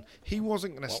 11, he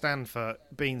wasn't going to stand for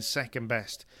being second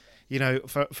best,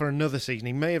 for another season.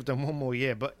 He may have done 1 more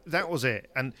year, but that was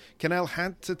it. And Canel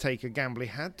had to take a gamble. He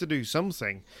had to do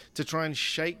something to try and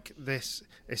shake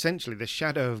essentially the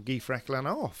shadow of Guy Freckelin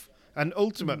off. And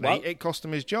ultimately, it cost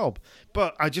him his job.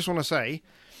 But I just want to say,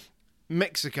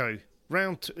 Mexico,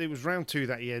 it was round 2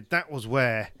 that year. That was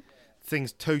where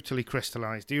things totally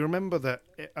crystallised. Do you remember that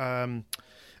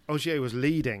Ogier was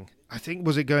leading? I think,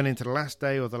 was it going into the last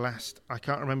day or the last? I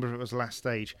can't remember if it was the last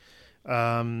stage.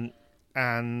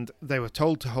 And they were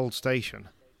told to hold station.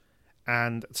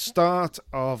 And start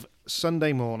of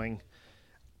Sunday morning,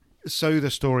 so the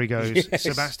story goes,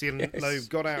 Sébastien Loeb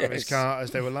got out of his car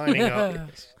as they were lining up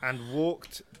and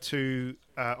walked to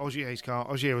Ogier's car.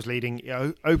 Ogier was leading. He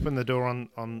opened the door on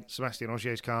Sébastien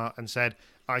Ogier's car and said,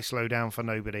 "I slow down for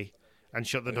nobody," and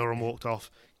shut the door and walked off.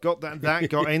 That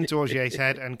got into Ogier's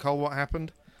head, and Cole, what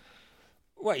happened?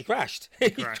 Well, he crashed.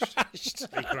 He crashed.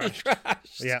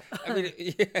 Yeah. I mean,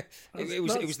 it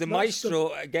was the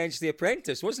maestro against the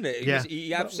apprentice, wasn't it?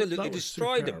 He absolutely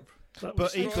destroyed him.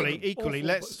 But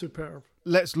equally, superb.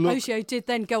 Let's look. Ogier did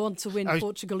then go on to win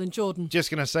Portugal and Jordan. Just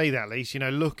going to say that, Lise.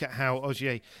 Look at how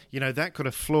Ogier, that could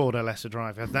have floored a lesser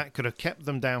driver. That could have kept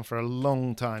them down for a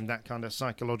long time, that kind of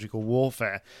psychological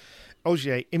warfare.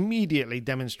 Ogier immediately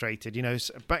demonstrated,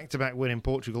 back-to-back win in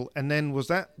Portugal. And then was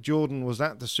that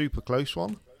the super close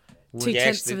one?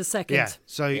 0.2 of a second. Yeah.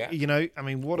 So,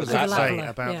 what does that say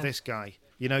about this guy?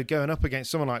 Going up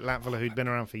against someone like Latvala who'd been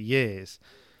around for years.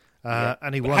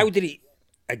 And he won. How did he?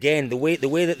 Again, the way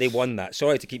that they won that.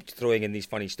 Sorry to keep throwing in these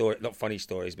not funny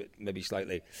stories, but maybe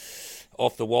slightly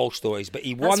off the wall stories. But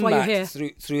he won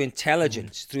that through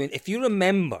intelligence. If you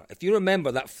remember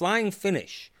that flying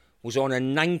finish was on a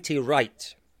 90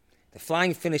 right. The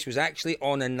flying finish was actually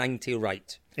on a 90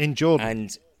 right in Jordan.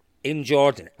 And in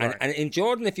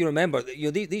Jordan, if you remember,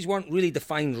 these weren't really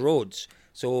defined roads.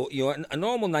 So, a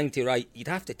normal 90 right, you'd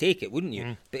have to take it, wouldn't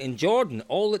you? But in Jordan,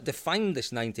 all that defined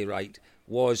this 90 right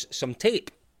was some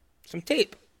tape.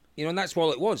 And that's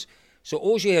all it was. So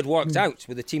Ogier had worked out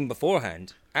with the team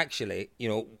beforehand, actually,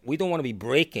 we don't want to be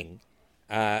braking.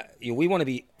 We want to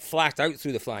be flat out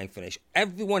through the flying finish.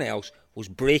 Everyone else was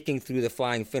braking through the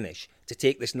flying finish to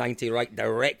take this 90 right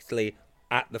directly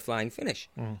at the flying finish.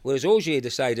 Whereas Ogier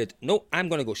decided, no, I'm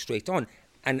going to go straight on.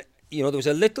 And there was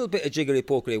a little bit of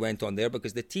jiggery-pokery went on there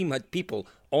because the team had people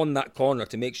on that corner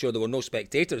to make sure there were no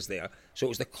spectators there. So it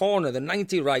was the corner, the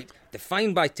 90 right,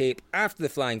 defined by tape after the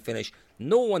flying finish.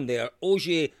 No one there.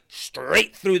 Ogier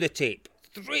straight through the tape,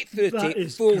 straight through the That tape,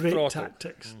 is full great throttle.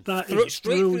 tactics. That Through- is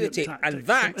straight through the brilliant tape, tactics and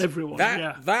that from everyone.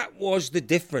 that was the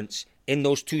difference in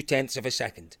those 0.2 of a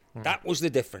second. That was the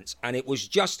difference, and it was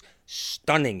just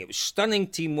stunning. It was stunning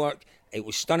teamwork. It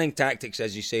was stunning tactics,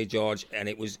 as you say, George, and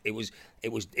it was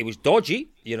dodgy,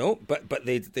 But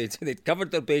they'd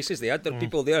covered their bases. They had their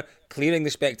people there clearing the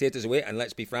spectators away, and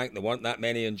let's be frank, there weren't that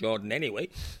many in Jordan anyway.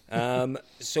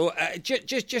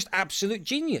 Just absolute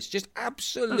genius, just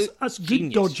absolute. That's good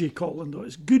genius. dodgy, Colin. Though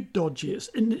it's good dodgy. It's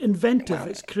inventive.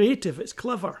 It's creative. It's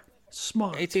clever.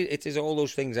 Smart. It is all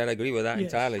those things. I agree with that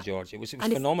Yes. entirely, George. It was And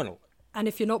if- phenomenal. And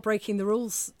if you're not breaking the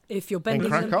rules, if you're bending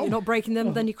crack them, on. you're not breaking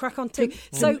them, then you crack on too.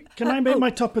 Can I make my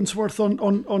tuppence worth on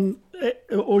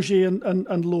Ogier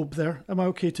and Loeb there? Am I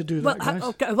okay to do that, guys?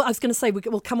 Okay, well, I was going to say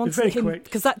we'll come on Be to very him quick.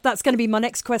 because that's going to be my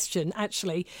next question.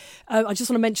 Actually, I just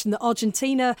want to mention that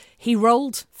Argentina, he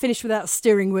rolled, finished without a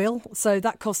steering wheel, so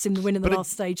that cost him the win in the But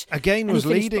last stage. Again, And was he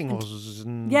finished- leading,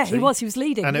 wasn't Yeah, he was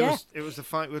leading. and yeah. it was the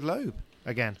fight with Loeb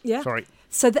again. Yeah. Sorry.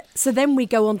 So then we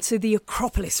go on to the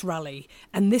Acropolis rally,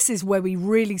 and this is where we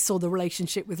really saw the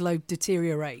relationship with Loeb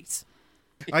deteriorate.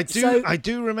 I So-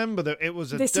 do remember that it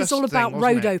was a This dust is all about thing,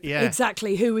 wasn't road it? open. Yeah.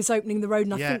 Exactly, who was opening the road,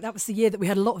 and I Yeah. think that was the year that we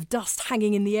had a lot of dust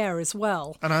hanging in the air as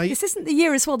well. And this isn't the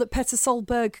year as well that Petter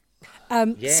Solberg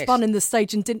Yes. spun in the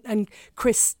stage and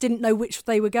Chris didn't know which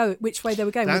way they were going, whether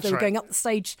That's they were right. going up the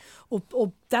stage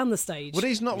or down the stage. Well,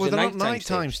 he's not It was with a the nighttime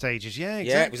nighttime stage. stages. Yeah, exactly.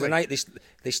 Yeah, it was the night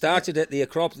they started at the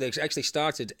Acropolis. They actually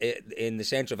started in the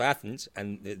centre of Athens,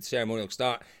 and the ceremonial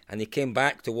start, and they came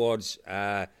back towards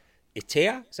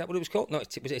Itea. Is that what it was called? No, was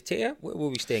it Itea? Where were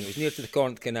we staying? It was near to the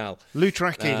Corinth Canal.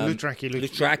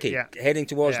 Loutraki. Yeah. Heading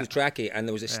towards Yeah. Loutraki, and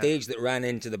there was a stage that ran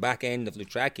into the back end of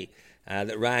Loutraki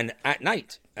that ran at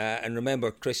night. And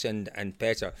remember, Chris and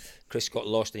Petter, Chris got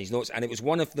lost in his notes, and it was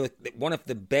one of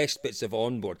the best bits of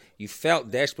onboard. You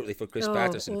felt desperately for Chris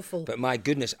Patterson, awful. but my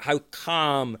goodness, how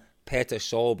calm Petter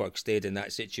Solberg stayed in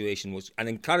that situation was, and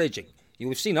encouraging. You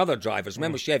have seen other drivers.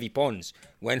 Remember Chevy Pons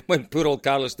when poor old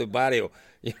Carlos Del Barrio.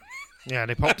 Yeah,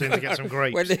 they popped in to get some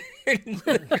grapes.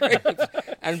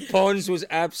 And Pons was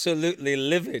absolutely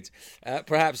livid.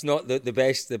 Perhaps not the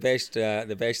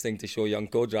best thing to show young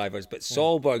co-drivers, but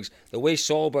the way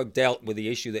Solberg dealt with the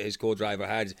issue that his co-driver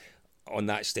had on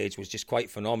that stage was just quite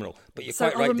phenomenal. But you're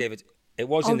quite right, David. It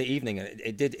was in the evening, and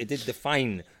it did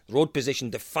define road position,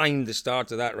 defined the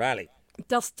start of that rally.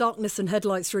 Dust, darkness and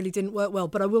headlights really didn't work well,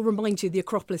 but I will remind you the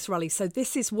Acropolis rally. So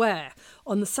this is where,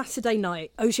 on the Saturday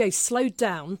night, Ogier slowed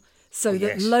down so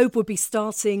that yes. Loeb would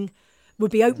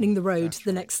be opening the road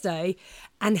the next day,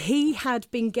 and he had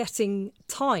been getting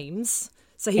times,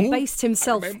 so he based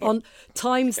himself on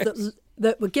times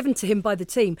that were given to him by the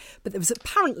team, but there was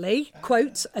apparently,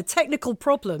 quote, a technical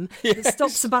problem that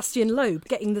stopped Sebastian Loeb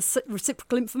getting the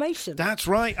reciprocal information. That's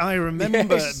right. I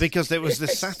remember Yes. because it was the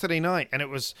Saturday night, and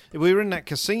we were in that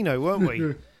casino, weren't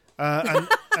we?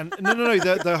 And no.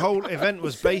 The whole event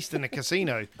was based in a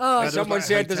casino. Oh, someone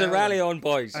said there's a rally on,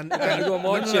 boys. And Go and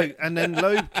watch it. And then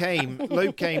Loeb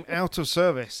came out of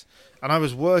service, and I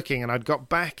was working, and I'd got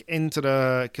back into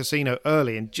the casino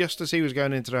early, and just as he was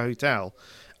going into the hotel,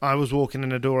 I was walking in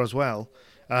the door as well.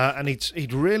 And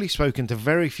he'd really spoken to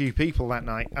very few people that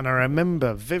night, and I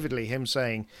remember vividly him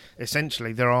saying,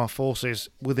 essentially, there are forces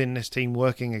within this team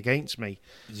working against me.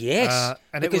 Yes,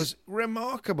 and it was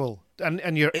remarkable.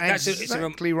 And you're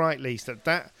exactly right, Lise,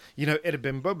 that it had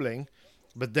been bubbling,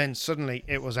 but then suddenly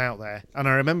it was out there. And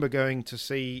I remember going to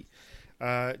see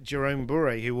Jerome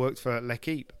Bourret, who worked for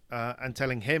L'Equipe, and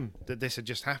telling him that this had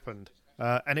just happened.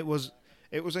 And it was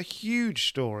a huge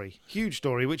story.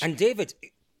 Which And David,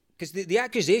 because the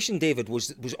accusation, David,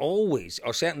 was always,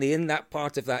 or certainly in that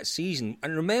part of that season,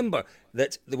 and remember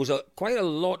that there was quite a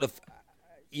lot of,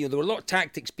 there were a lot of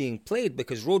tactics being played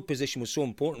because road position was so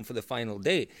important for the final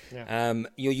day. Yeah.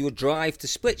 You would drive to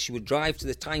splits, you would drive to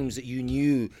the times that you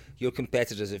knew your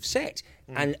competitors have set,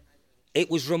 and it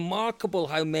was remarkable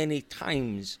how many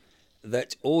times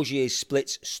that Ogier's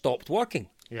splits stopped working.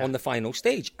 Yeah. On the final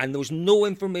stage, and there was no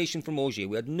information from Ogier.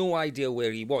 We had no idea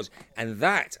where he was, and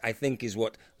that, I think, is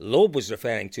what Loeb was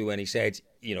referring to when he said,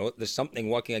 there's something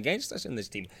working against us in this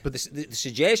team. But the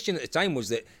suggestion at the time was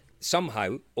that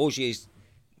somehow Ogier's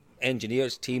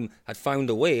engineers team had found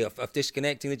a way of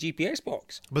disconnecting the GPS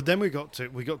box. But then we got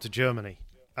to Germany,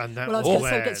 and that I was going to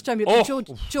say, get to Germany.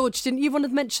 But George, didn't you want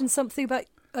to mention something about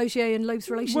Ogier and Loeb's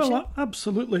relationship? Well,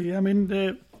 absolutely.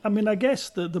 I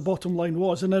guess the bottom line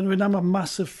was, and I'm a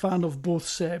massive fan of both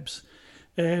Sebs.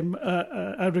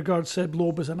 I regard Seb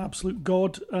Loeb as an absolute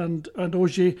god, and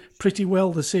Ogier pretty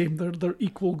well the same. They're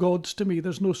equal gods to me.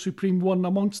 There's no supreme one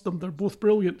amongst them. They're both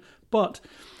brilliant. But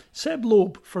Seb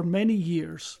Loeb, for many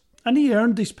years, And he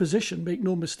earned his position, make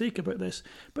no mistake about this.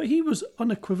 But he was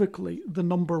unequivocally the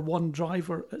number one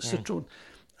driver at Citroën.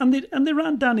 And they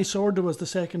ran Danny Sordo as the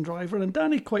second driver, and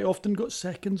Danny quite often got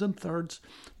seconds and thirds,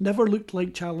 never looked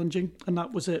like challenging, and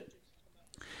that was it.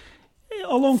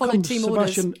 Along comes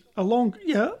Sebastian,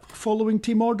 following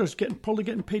team orders, probably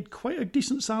getting paid quite a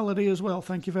decent salary as well,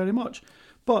 thank you very much.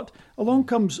 But along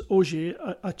comes Ogier,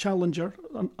 a challenger,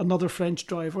 another French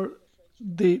driver.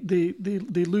 They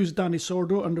lose Danny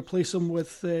Sordo and replace him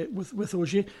with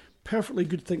Ogier. Perfectly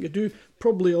good thing to do.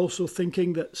 Probably also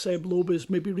thinking that Seb Loeb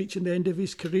is maybe reaching the end of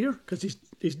his career because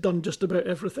he's done just about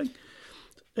everything.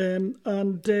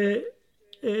 The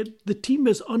team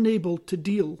is unable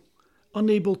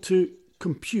to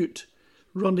compute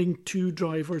running two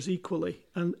drivers equally,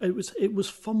 and it was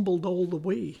fumbled all the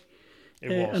way.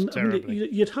 It was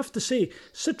terribly. You'd have to say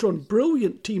Citroën,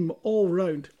 brilliant team all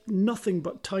round, nothing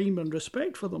but time and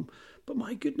respect for them. But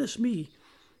my goodness me,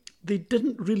 they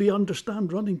didn't really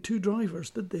understand running two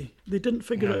drivers, did they? They didn't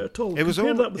figure it out at all. Compare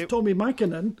it with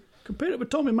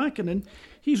Tommy Mäkinen.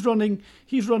 He's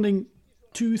running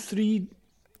 2, 3,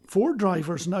 4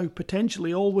 drivers now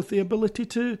potentially, all with the ability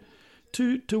to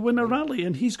win a rally,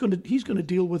 and he's going to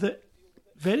deal with it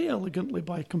very elegantly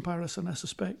by comparison, I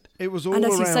suspect. It was all and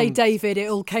as around, you say, David, it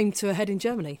all came to a head in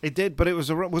Germany. It did, but it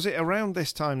was it around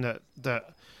this time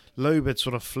that Loeb had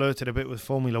sort of flirted a bit with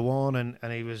Formula One,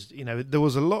 and he was, there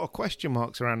was a lot of question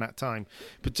marks around that time,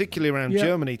 particularly around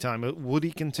Germany time. Would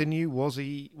he continue? Was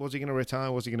he going to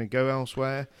retire? Was he going to go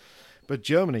elsewhere? But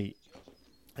Germany,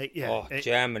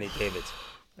 Germany, David.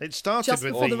 It started just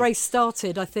with before the race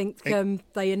started. I think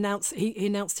they announced he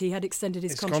announced he had extended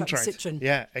his contract with Citroën.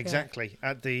 Yeah, exactly. Yeah.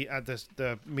 At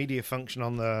the media function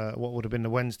on what would have been the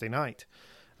Wednesday night,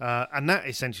 and that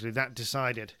essentially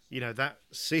decided, that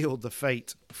sealed the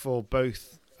fate for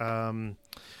both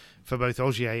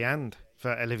Ogier and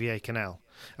for Olivier Canal.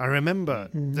 I remember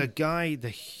the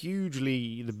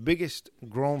biggest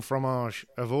grand fromage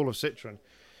of all of Citroën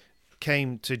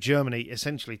came to Germany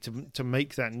essentially to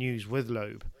make that news with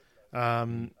Loeb,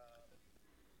 and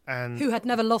who had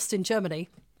never lost in Germany.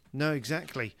 No,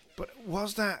 exactly. But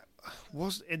that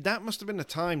must have been the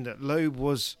time that Loeb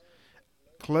was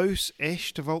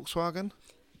close-ish to Volkswagen,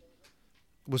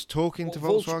 was talking to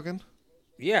Volkswagen.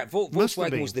 Yeah,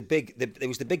 Volkswagen was the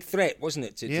big threat, wasn't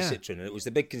it, to Citroën? And it was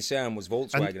the big concern was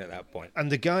Volkswagen at that point.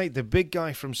 And the big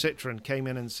guy from Citroën came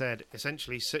in and said,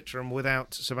 essentially, Citroën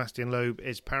without Sebastian Loeb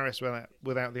is Paris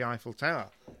without the Eiffel Tower.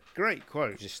 Great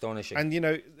quote. It was astonishing. And,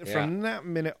 from that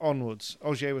minute onwards,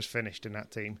 Ogier was finished in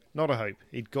that team. Not a hope.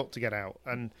 He'd got to get out.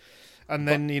 And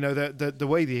then, the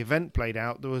way the event played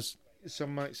out, there was,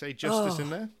 some might say, justice in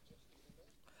there.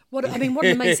 What an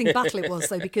amazing battle it was,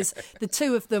 though, because the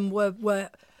two of them were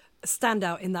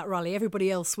standout in that rally.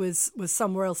 Everybody else was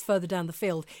somewhere else further down the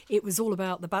field. It was all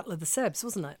about the Battle of the Sebs,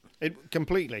 wasn't it?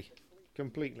 Completely.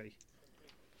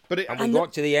 But we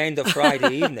got to the end of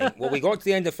Friday evening. Well, we got to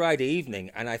the end of Friday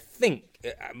evening, and I think,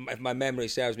 if my memory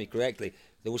serves me correctly,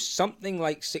 there was something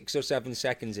like 6 or 7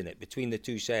 seconds in it between the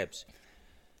two Sebs.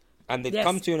 And they'd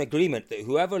come to an agreement that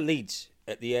whoever leads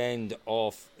at the end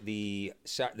of the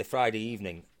Friday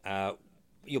evening,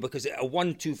 because a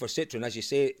 1-2 for Citroën, as you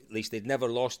say, at least they'd never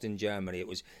lost in Germany.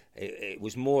 It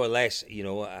was more or less,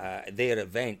 their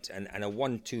event, and a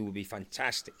 1-2 would be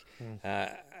fantastic.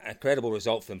 A credible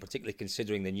result for them, particularly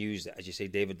considering the news that, as you say,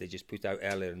 David, they just put out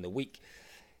earlier in the week.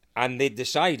 And they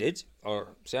decided, or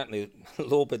certainly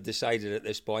Loeb had decided at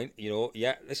this point,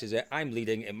 this is it. I'm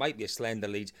leading. It might be a slender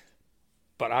lead,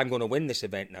 but I'm going to win this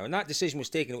event now. And that decision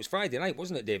was taken. It was Friday night,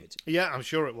 wasn't it, David? Yeah, I'm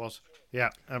sure it was. Yeah,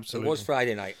 absolutely. It was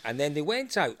Friday night. And then they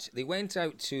went out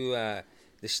to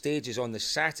the stages on the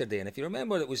Saturday. And if you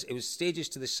remember, it was stages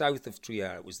to the south of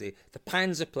Trier. It was the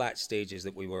Panzerplatz stages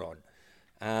that we were on.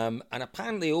 And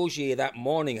apparently Ogier that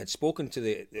morning had spoken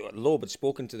to Loeb had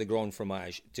spoken to the Grand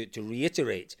Fromage to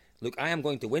reiterate, look, I am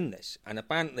going to win this. And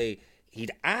apparently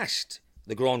he'd asked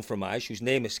the Grand Fromage, whose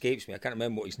name escapes me, I can't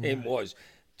remember what his name was,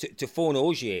 to phone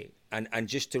Ogier and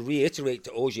just to reiterate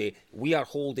to Ogier, we are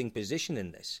holding position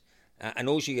in this. And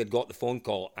Ogier had got the phone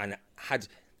call and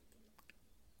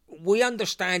we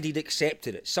understand he'd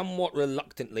accepted it, somewhat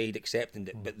reluctantly he'd accepted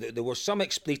it, but there were some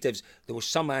expletives, there was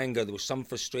some anger, there was some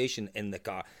frustration in the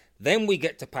car. Then we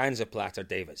get to Panzerplatter,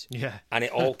 David. Yeah. And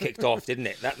it all kicked off, didn't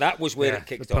it? That was where it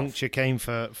kicked off. The puncture came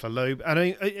for Loeb. And I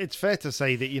mean, it's fair to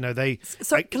say that, they...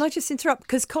 Sorry, can I just interrupt?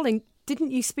 Because, Colin,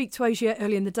 didn't you speak to Ogier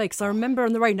earlier in the day? Because I remember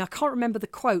on the radio, I can't remember the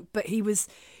quote, but he was...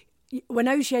 When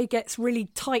Ogier gets really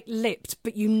tight-lipped,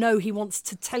 but he wants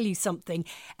to tell you something,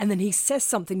 and then he says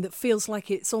something that feels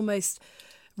like it's almost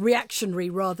reactionary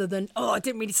rather than, I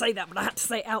didn't really say that, but I had to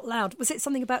say it out loud. Was it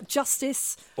something about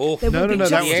justice? Oh, There will be that was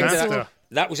justice after.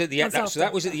 That was at the end. That's So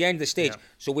that was at the end of the stage. Yeah.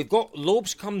 So we've got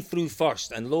Loeb's come through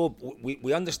first, and Loeb,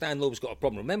 we understand Loeb's got a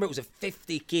problem. Remember, it was a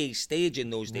 50k stage in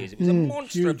those days. It was a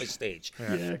monster of a stage.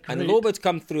 Yeah, And great. Loeb had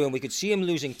come through, and we could see him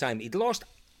losing time. He'd lost,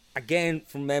 again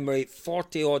from memory,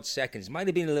 40 odd seconds. Might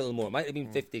have been a little more. Might have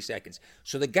been 50 seconds.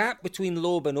 So the gap between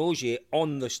Loeb and Ogier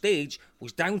on the stage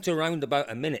was down to around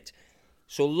about a minute.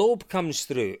 So Loeb comes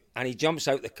through and he jumps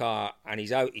out the car and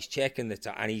he's out, he's checking the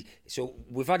time. So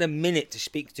we've had a minute to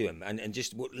speak to him and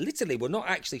just literally we're not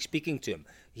actually speaking to him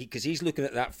because he's looking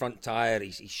at that front tyre,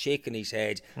 he's shaking his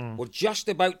head. We're just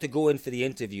about to go in for the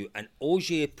interview and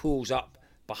Ogier pulls up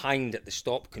behind at the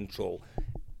stop control.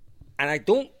 And I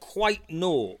don't quite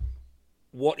know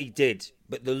what he did,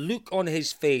 but the look on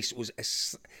his face was,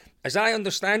 as I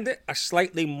understand it, a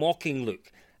slightly mocking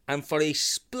look. And for a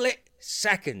split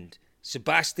second,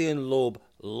 Sebastian Loeb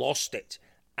lost it.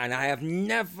 And I have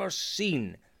never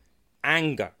seen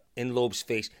anger in Loeb's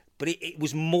face. But it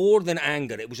was more than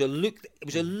anger. It was a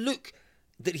look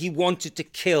that he wanted to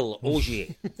kill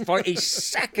Ogier. For a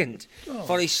second,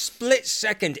 for a split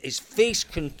second, his face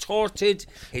contorted,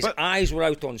 his eyes were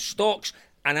out on stalks.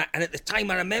 And at the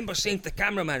time, I remember saying to the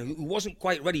cameraman, who wasn't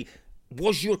quite ready,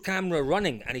 was your camera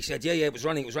running? And he said, yeah, it was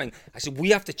running. I said, we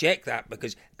have to check that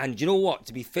because, and you know what,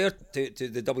 to be fair to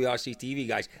the WRC TV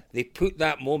guys, they put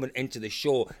that moment into the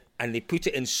show and they put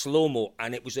it in slow-mo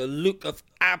and it was a look of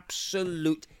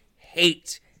absolute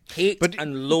hate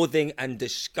and loathing and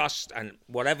disgust and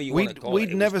whatever you want to call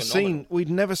it. We'd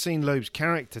never seen Loeb's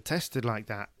character tested like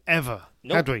that ever,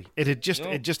 had we? It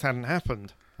just hadn't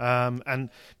happened.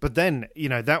 But then,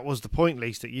 that was the point,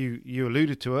 Lise, that you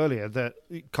alluded to earlier, that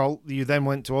Colt, you then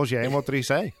went to Ogier, and what did he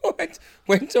say?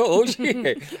 went to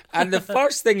Ogier, and the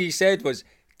first thing he said was,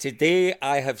 today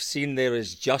I have seen there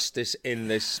is justice in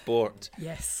this sport.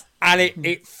 Yes. And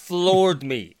it floored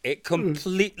me. It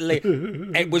completely,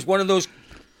 it was one of those,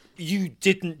 you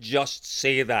didn't just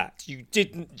say that. You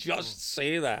didn't just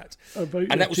say that.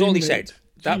 And that was all he said.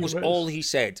 That was all he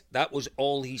said. That was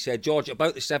all he said, George,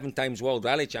 about the 7 times world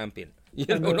rally champion.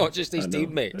 Not just his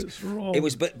teammate. It's wrong. It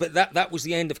was, but that was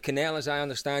the end of Canel, as I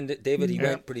understand it. David, he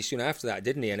went pretty soon after that,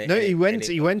 didn't he?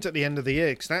 He went at the end of the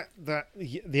year because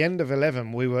the end of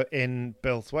 11 we were in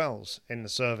Bilthwells in the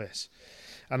service.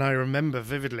 And I remember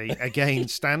vividly, again,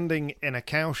 standing in a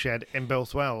cowshed in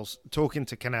Bilthwells, talking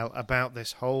to Canel about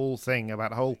this whole thing,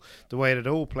 about the way it had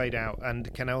all played out.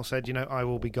 And Canel said, I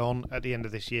will be gone at the end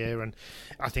of this year. And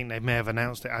I think they may have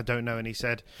announced it, I don't know. And he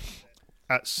said,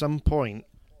 at some point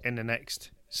in the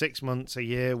next 6 months, a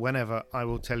year, whenever, I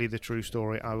will tell you the true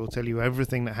story. I will tell you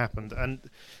everything that happened. And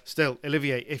still,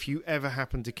 Olivier, if you ever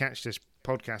happen to catch this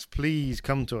podcast, please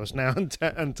come to us now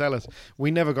and tell us.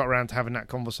 We never got around to having that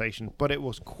conversation, but it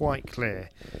was quite clear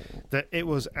that it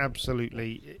was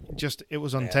absolutely it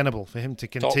was untenable for him to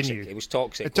continue. Toxic. It was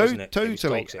toxic, wasn't it?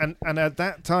 Totally. It was toxic. And at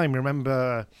that time,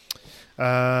 remember,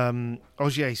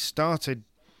 Ogier started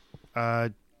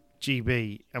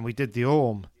GB and we did the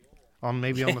Orme on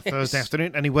the Thursday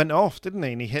afternoon, and he went off, didn't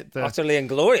he? And he hit the utterly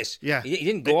inglorious. Yeah, he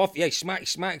didn't go off. Yeah, he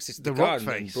smacks the car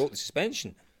and broke the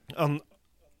suspension on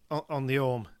the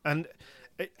Orme. And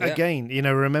again,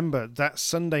 remember that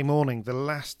Sunday morning, the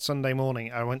last Sunday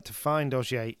morning, I went to find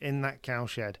Ogier in that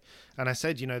cowshed, and I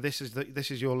said,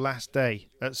 this is your last day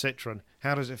at Citroën.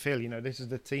 How does it feel? This is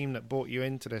the team that brought you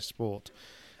into this sport.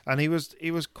 And he was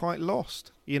quite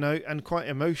lost, and quite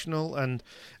emotional. And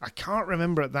I can't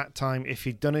remember at that time if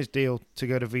he'd done his deal to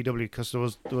go to VW, because there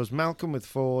was Malcolm with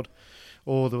Ford,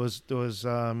 or there was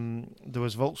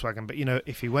Volkswagen. But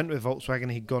if he went with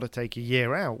Volkswagen, he'd got to take a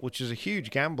year out, which is a huge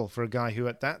gamble for a guy who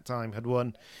at that time had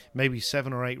won maybe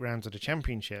 7 or 8 rounds of the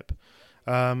championship.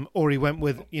 Or he went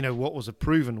with what was a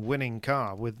proven winning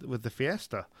car with the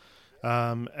Fiesta.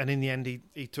 And in the end,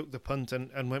 he took the punt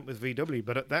and went with VW.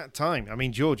 But at that time, I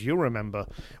mean, George, you'll remember,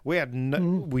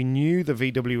 we knew the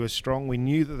VW was strong. We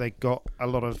knew that they got a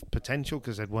lot of potential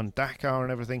because they'd won Dakar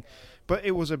and everything. But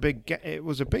it was a big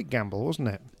gamble, wasn't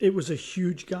it? It was a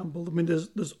huge gamble. I mean,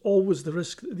 there's always the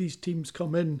risk that these teams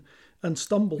come in and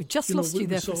stumble. We just lost you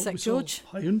there for a sec, George.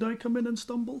 Hyundai come in and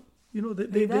stumble.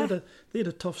 They had a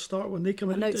tough start when they come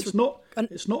in. It's not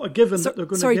a given that they're going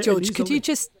to get Sorry, George, easily. could you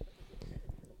just...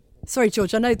 Sorry,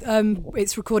 George, I know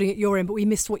it's recording at your end, but we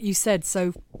missed what you said,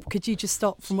 so could you just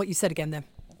stop from what you said again then?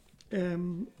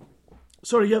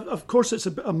 Sorry, yeah, of course it's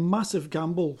a massive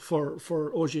gamble for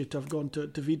Ogier to have gone to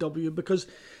VW, because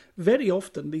very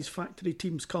often these factory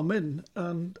teams come in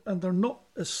and they're not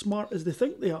as smart as they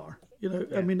think they are.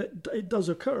 I mean, it does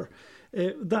occur.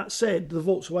 That said, the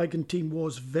Volkswagen team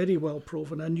was very well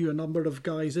proven. I knew a number of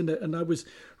guys in it, and I was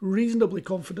reasonably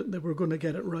confident they were going to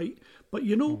get it right. But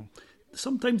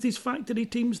sometimes these factory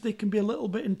teams, they can be a little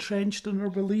bit entrenched in their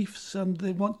beliefs, and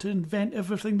they want to invent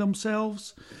everything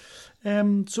themselves.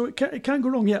 So it can't go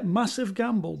wrong. Yeah, massive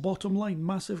gamble, bottom line,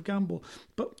 massive gamble.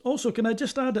 But also, can I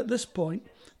just add at this point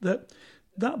that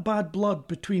bad blood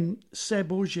between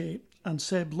Seb Ogier and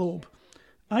Seb Loeb,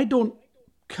 I don't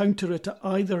counter it to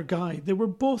either guy. They were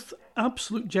both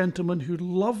absolute gentlemen who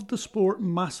loved the sport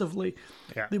massively.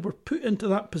 Yeah. They were put into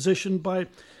that position by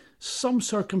some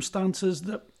circumstances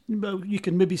that, well, you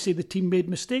can maybe say the team made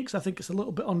mistakes. I think it's a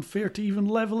little bit unfair to even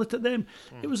level it at them.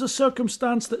 It was a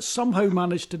circumstance that somehow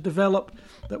managed to develop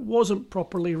that wasn't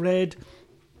properly read,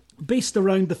 based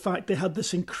around the fact they had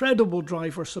this incredible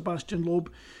driver, Sebastian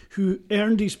Loeb, who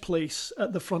earned his place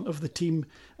at the front of the team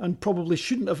and probably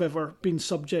shouldn't have ever been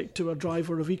subject to a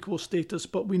driver of equal status.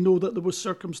 But we know that there were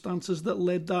circumstances that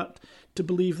led that to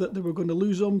believe that they were going to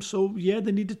lose him. So, yeah,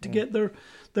 they needed to get their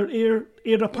heir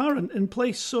apparent in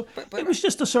place. So it was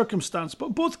just a circumstance.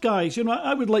 But both guys,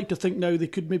 I would like to think now they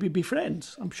could maybe be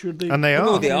friends. I'm sure they... And they are.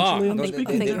 No, they are. Eventually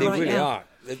They speak. really are.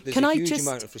 There's Can a I huge just-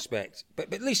 amount of respect.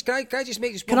 But at least, can I just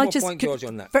make just one more point, George,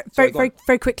 on that? Very, Sorry, go on.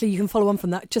 very quickly, you can follow on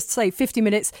from that. Just say 50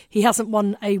 minutes, he hasn't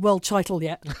won a world title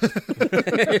yet.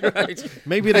 Right.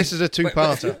 Maybe this is a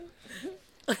two-parter.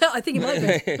 I think it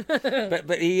might be.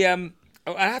 But he, I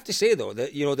have to say though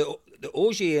that the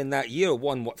Ogier in that year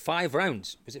won 5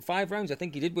 rounds? Was it 5 rounds? I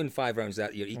think he did win 5 rounds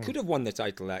that year. He could have won the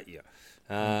title that year,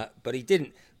 but he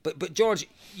didn't. But George,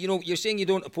 you're saying you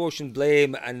don't apportion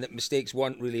blame and that mistakes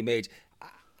weren't really made.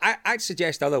 I'd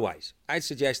suggest otherwise. I'd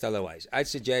suggest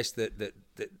that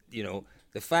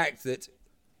the fact that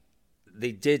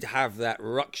they did have that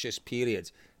ruckus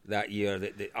period that year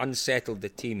that unsettled the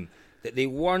team, that they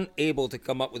weren't able to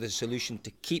come up with a solution to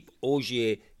keep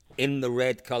Ogier in the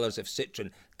red colours of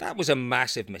Citroën, that was a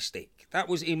massive mistake. That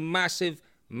was a massive,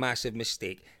 massive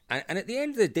mistake. And at the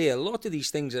end of the day, a lot of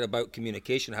these things are about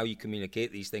communication, how you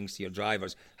communicate these things to your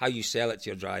drivers, how you sell it to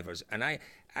your drivers. And I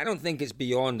don't think it's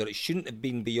beyond, or it shouldn't have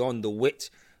been beyond the wit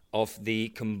of the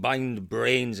combined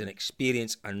brains and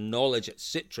experience and knowledge at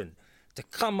Citroën to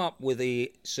come up with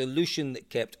a solution that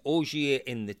kept Ogier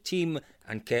in the team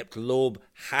and kept Loeb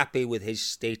happy with his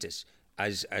status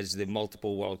as the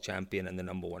multiple world champion and the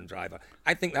number one driver.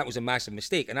 I think that was a massive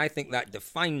mistake, and I think that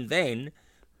defined then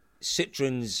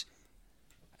Citroën's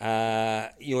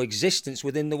existence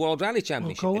within the World Rally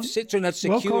Championship. Colin, if Citroën had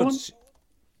secured...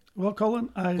 Well, Colin,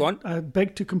 I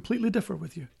beg to completely differ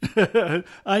with you.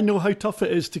 I know how tough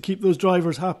it is to keep those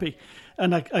drivers happy,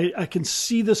 and I can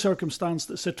see the circumstance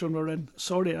that Citroën were in.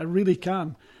 Sorry, I really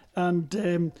can.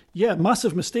 And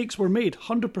massive mistakes were made,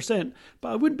 100%,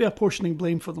 but I wouldn't be apportioning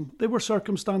blame for them. They were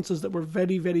circumstances that were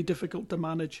very, very difficult to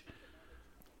manage.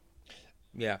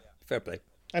 Yeah, fair play.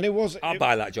 And it was... I'll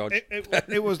buy that, George.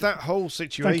 It was that whole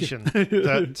situation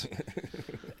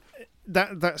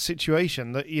that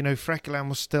situation that, Frekkelaan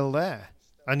was still there.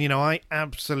 And, I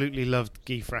absolutely loved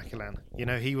Guy Frekkelaan.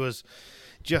 He was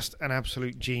just an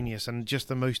absolute genius and just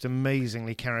the most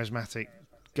amazingly charismatic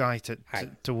guy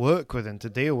to work with and to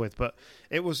deal with. But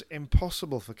it was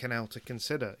impossible for Canal to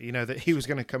consider, that he was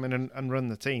going to come in and run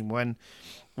the team when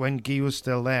Guy was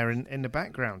still there in the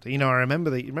background. I remember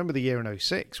the year in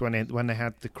 06 when they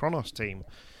had the Kronos team.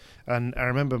 And I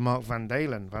remember Mark Van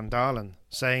Dalen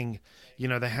saying,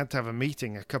 they had to have a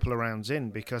meeting a couple of rounds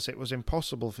in because it was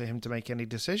impossible for him to make any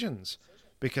decisions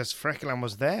because Frekkelaan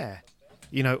was there,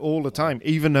 all the time,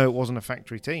 even though it wasn't a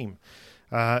factory team.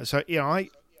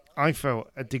 I felt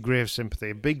a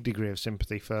big degree of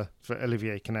sympathy for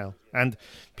Olivier Canel. And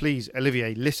please,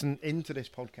 Olivier, listen into this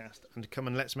podcast and come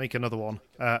and let's make another one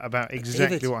about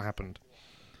exactly David, what happened.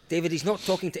 David, he's not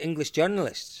talking to English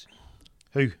journalists.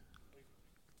 Who?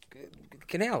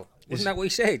 Canel. Wasn't that what he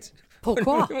said?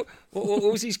 Pourquoi? What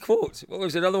was his quote? What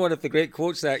was another one of the great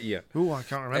quotes that year? Oh, I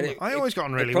can't remember. I always got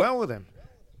on really well with him.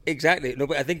 Exactly. No,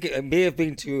 but I think it may have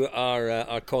been to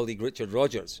our colleague Richard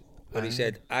Rogers, where he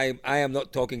said, I am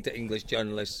not talking to English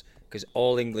journalists because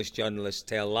all English journalists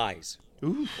tell lies.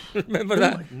 Ooh. Remember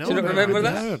that? No, Do you not remember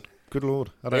that? No. Good Lord,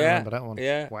 I don't remember that one.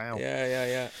 Yeah. Wow.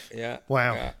 Yeah.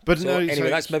 Wow. Yeah. But so no, anyway,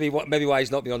 that's maybe why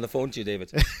he's not been on the phone to you,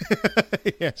 David.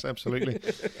 Yes, absolutely.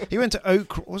 He went to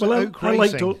Oak. Was it Oak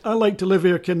Racing? I liked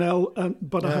Olivier Canel,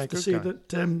 but I have to say guy. that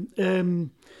Mr.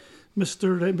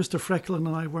 Frekkelaan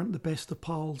and I weren't the best of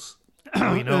pals.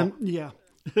 No, you're not. Yeah.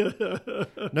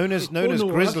 known as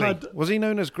Grizzly. Was he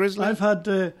known as Grizzly? I've had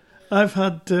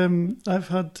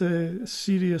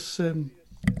serious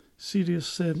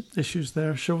issues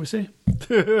there, shall we say?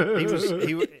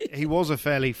 He was a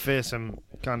fairly fearsome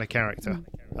kind of character.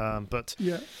 But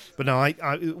Yeah. but no, I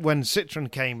when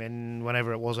Citroën came in,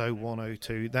 whenever it was 01,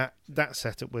 02, that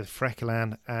setup with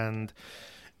Freckelin and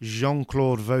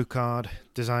Jean-Claude Vocard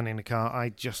designing the car, I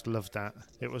just loved that.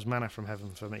 It was manna from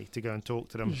heaven for me to go and talk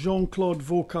to them. Jean-Claude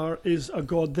Vocard is a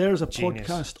god. There's a Genius.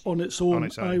 podcast on its own.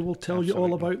 I will tell you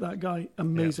all Absolutely. about that guy.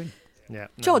 Amazing. Yeah,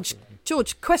 no,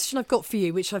 George, question I've got for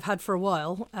you, which I've had for a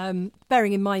while,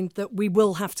 bearing in mind that we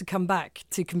will have to come back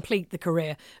to complete the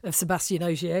career of Sébastien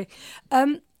Ogier.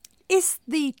 Is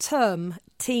the term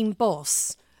team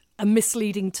boss a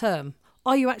misleading term?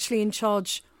 Are you actually in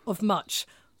charge of much?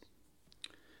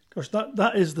 Gosh,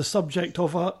 that is the subject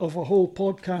of a whole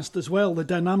podcast as well, the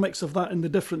dynamics of that in the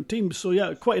different teams. So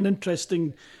yeah, quite an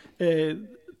interesting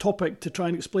topic to try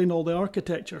and explain all the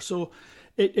architecture. So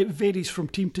it varies from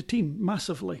team to team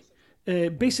massively.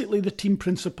 Basically, the team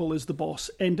principal is the boss.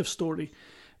 End of story.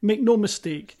 Make no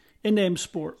mistake, in M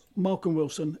Sport, Malcolm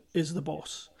Wilson is the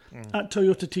boss. At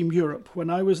Toyota Team Europe, when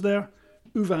I was there,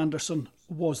 Uwe Anderson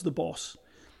was the boss.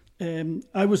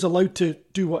 I was allowed to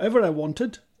do whatever I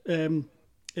wanted,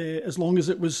 as long as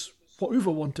it was what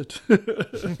Uwe wanted,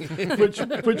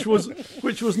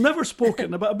 which was never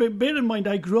spoken about. But bear in mind,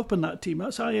 I grew up in that team.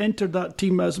 I entered that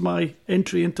team as my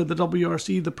entry into the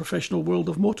WRC, the professional world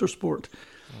of motorsport.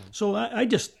 So I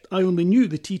only knew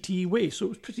the TTE way, so it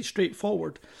was pretty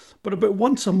straightforward. But about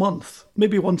once a month,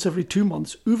 maybe once every 2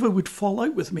 months, Uwe would fall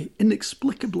out with me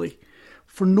inexplicably,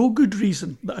 for no good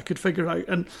reason that I could figure out.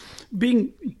 And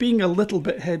being a little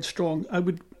bit headstrong, I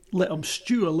would let him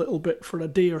stew a little bit for a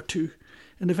day or two,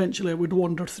 and eventually I would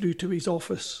wander through to his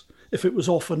office. If it was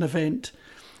off an event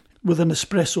with an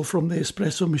espresso from the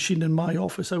espresso machine in my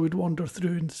office, I would wander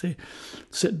through and say,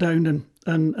 sit down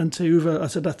and say, Uwe, I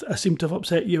said, I seem to have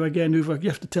upset you again, Uwe. You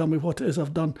have to tell me what it is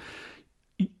I've done.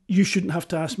 You shouldn't have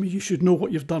to ask me. You should know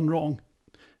what you've done wrong.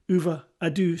 Uwe, I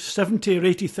do 70 or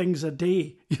 80 things a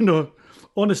day.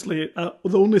 Honestly,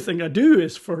 the only thing I do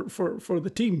is for the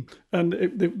team. And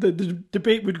the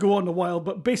debate would go on a while,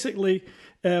 but basically,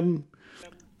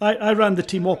 I ran the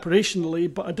team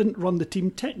operationally, but I didn't run the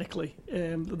team technically.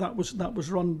 That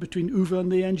was run between Uwe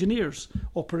and the engineers.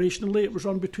 Operationally, it was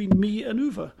run between me and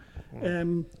Uwe.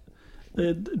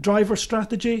 The driver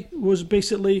strategy was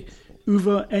basically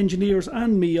Uwe, engineers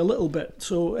and me a little bit.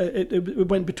 So it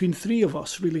went between three of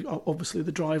us, really, obviously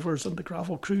the drivers and the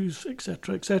gravel crews,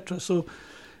 etc., etc. So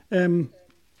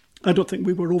I don't think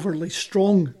we were overly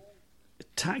strong,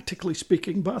 tactically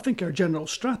speaking, but I think our general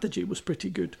strategy was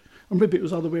pretty good. Or maybe it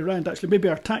was the other way around, actually. Maybe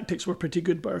our tactics were pretty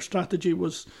good, but our strategy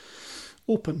was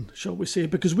open, shall we say,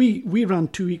 because we ran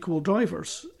two equal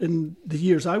drivers in the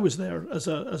years I was there as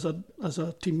a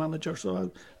team manager.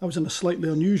 So I was in a slightly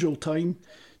unusual time.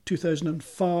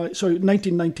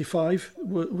 1995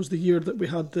 was the year that we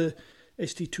had the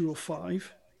ST205,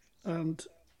 and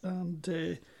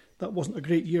that wasn't a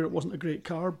great year. It wasn't a great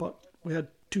car, but we had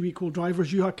two equal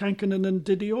drivers, Juha Kankkunen and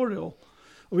Didi Oriol.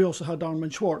 We also had Armin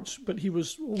Schwartz, but he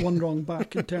was one rung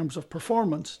back in terms of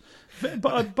performance.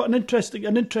 But an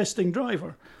interesting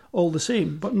driver, all the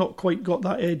same, but not quite got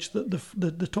that edge that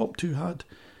the top two had.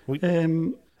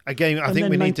 Again, I think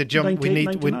we need to jump. We need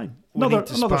another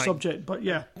spike. subject, but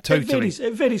yeah, Totally.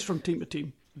 It varies from team to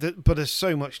team. But there's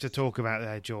so much to talk about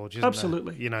there, George. Isn't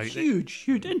Absolutely, there? huge,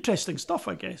 interesting stuff,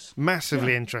 I guess.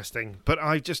 Massively interesting. But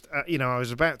I just, I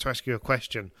was about to ask you a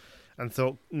question, and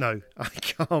thought, no, I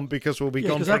can't because we'll be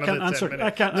gone for another 10 minutes. I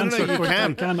can't answer. No, you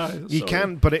can. Can I? You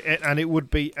can, but it would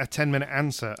be a 10-minute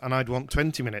answer, and I'd want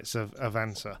 20 minutes of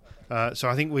answer. So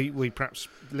I think we perhaps,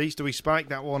 Lise, do we spike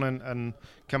that one and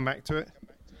come back to it?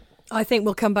 I think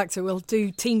we'll come back to it. We'll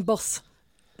do Team Boss.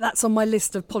 That's on my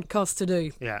list of podcasts to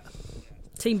do. Yeah.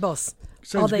 Team Boss.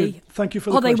 Sounds good. Thank you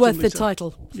for the question, Are they worth Lisa. the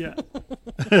title? Yeah.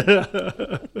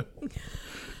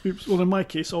 Oops. Well, in my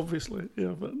case, obviously.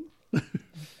 Yeah, but...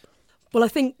 Well, I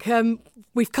think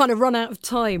we've kind of run out of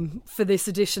time for this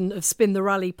edition of Spin the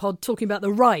Rally Pod, talking about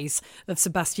the rise of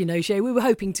Sébastien Ogier. We were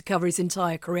hoping to cover his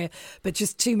entire career, but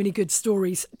just too many good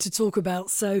stories to talk about.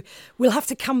 So we'll have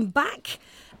to come back.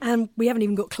 And we haven't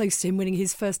even got close to him winning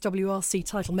his first WRC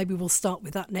title. Maybe we'll start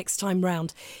with that next time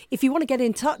round. If you want to get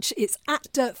in touch, it's at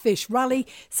Dirtfish Rally.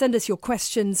 Send us your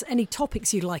questions, any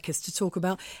topics you'd like us to talk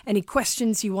about, any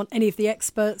questions you want any of the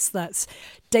experts. That's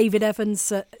David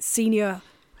Evans, senior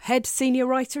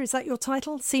writer. Is that your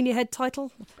title? Senior head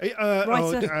title?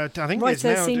 Writer? I think writer, it's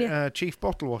now senior. Chief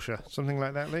Bottle Washer, something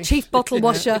like that, Lee. Chief Bottle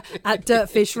Washer at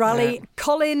Dirtfish Rally. Yeah.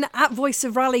 Colin at Voice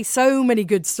of Rally. So many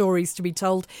good stories to be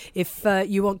told. If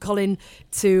you want Colin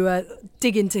to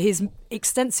dig into his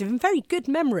extensive and very good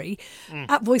memory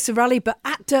at Voice of Rally, but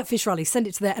at Dirtfish Rally, send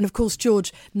it to there. And of course,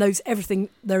 George knows everything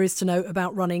there is to know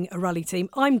about running a rally team.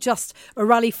 I'm just a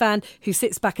rally fan who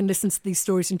sits back and listens to these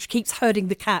stories and keeps herding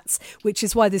the cats, which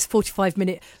is why this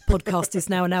 45-minute podcast is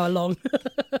now an hour long.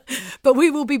 But we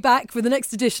will be back with the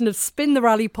next edition of Spin the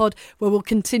Rally Pod, where we'll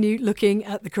continue looking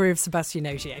at the career of Sebastian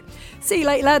Ogier. See you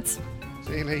later, lads.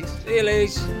 See you, Lise. See you,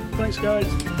 Lise. Thanks,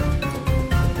 guys.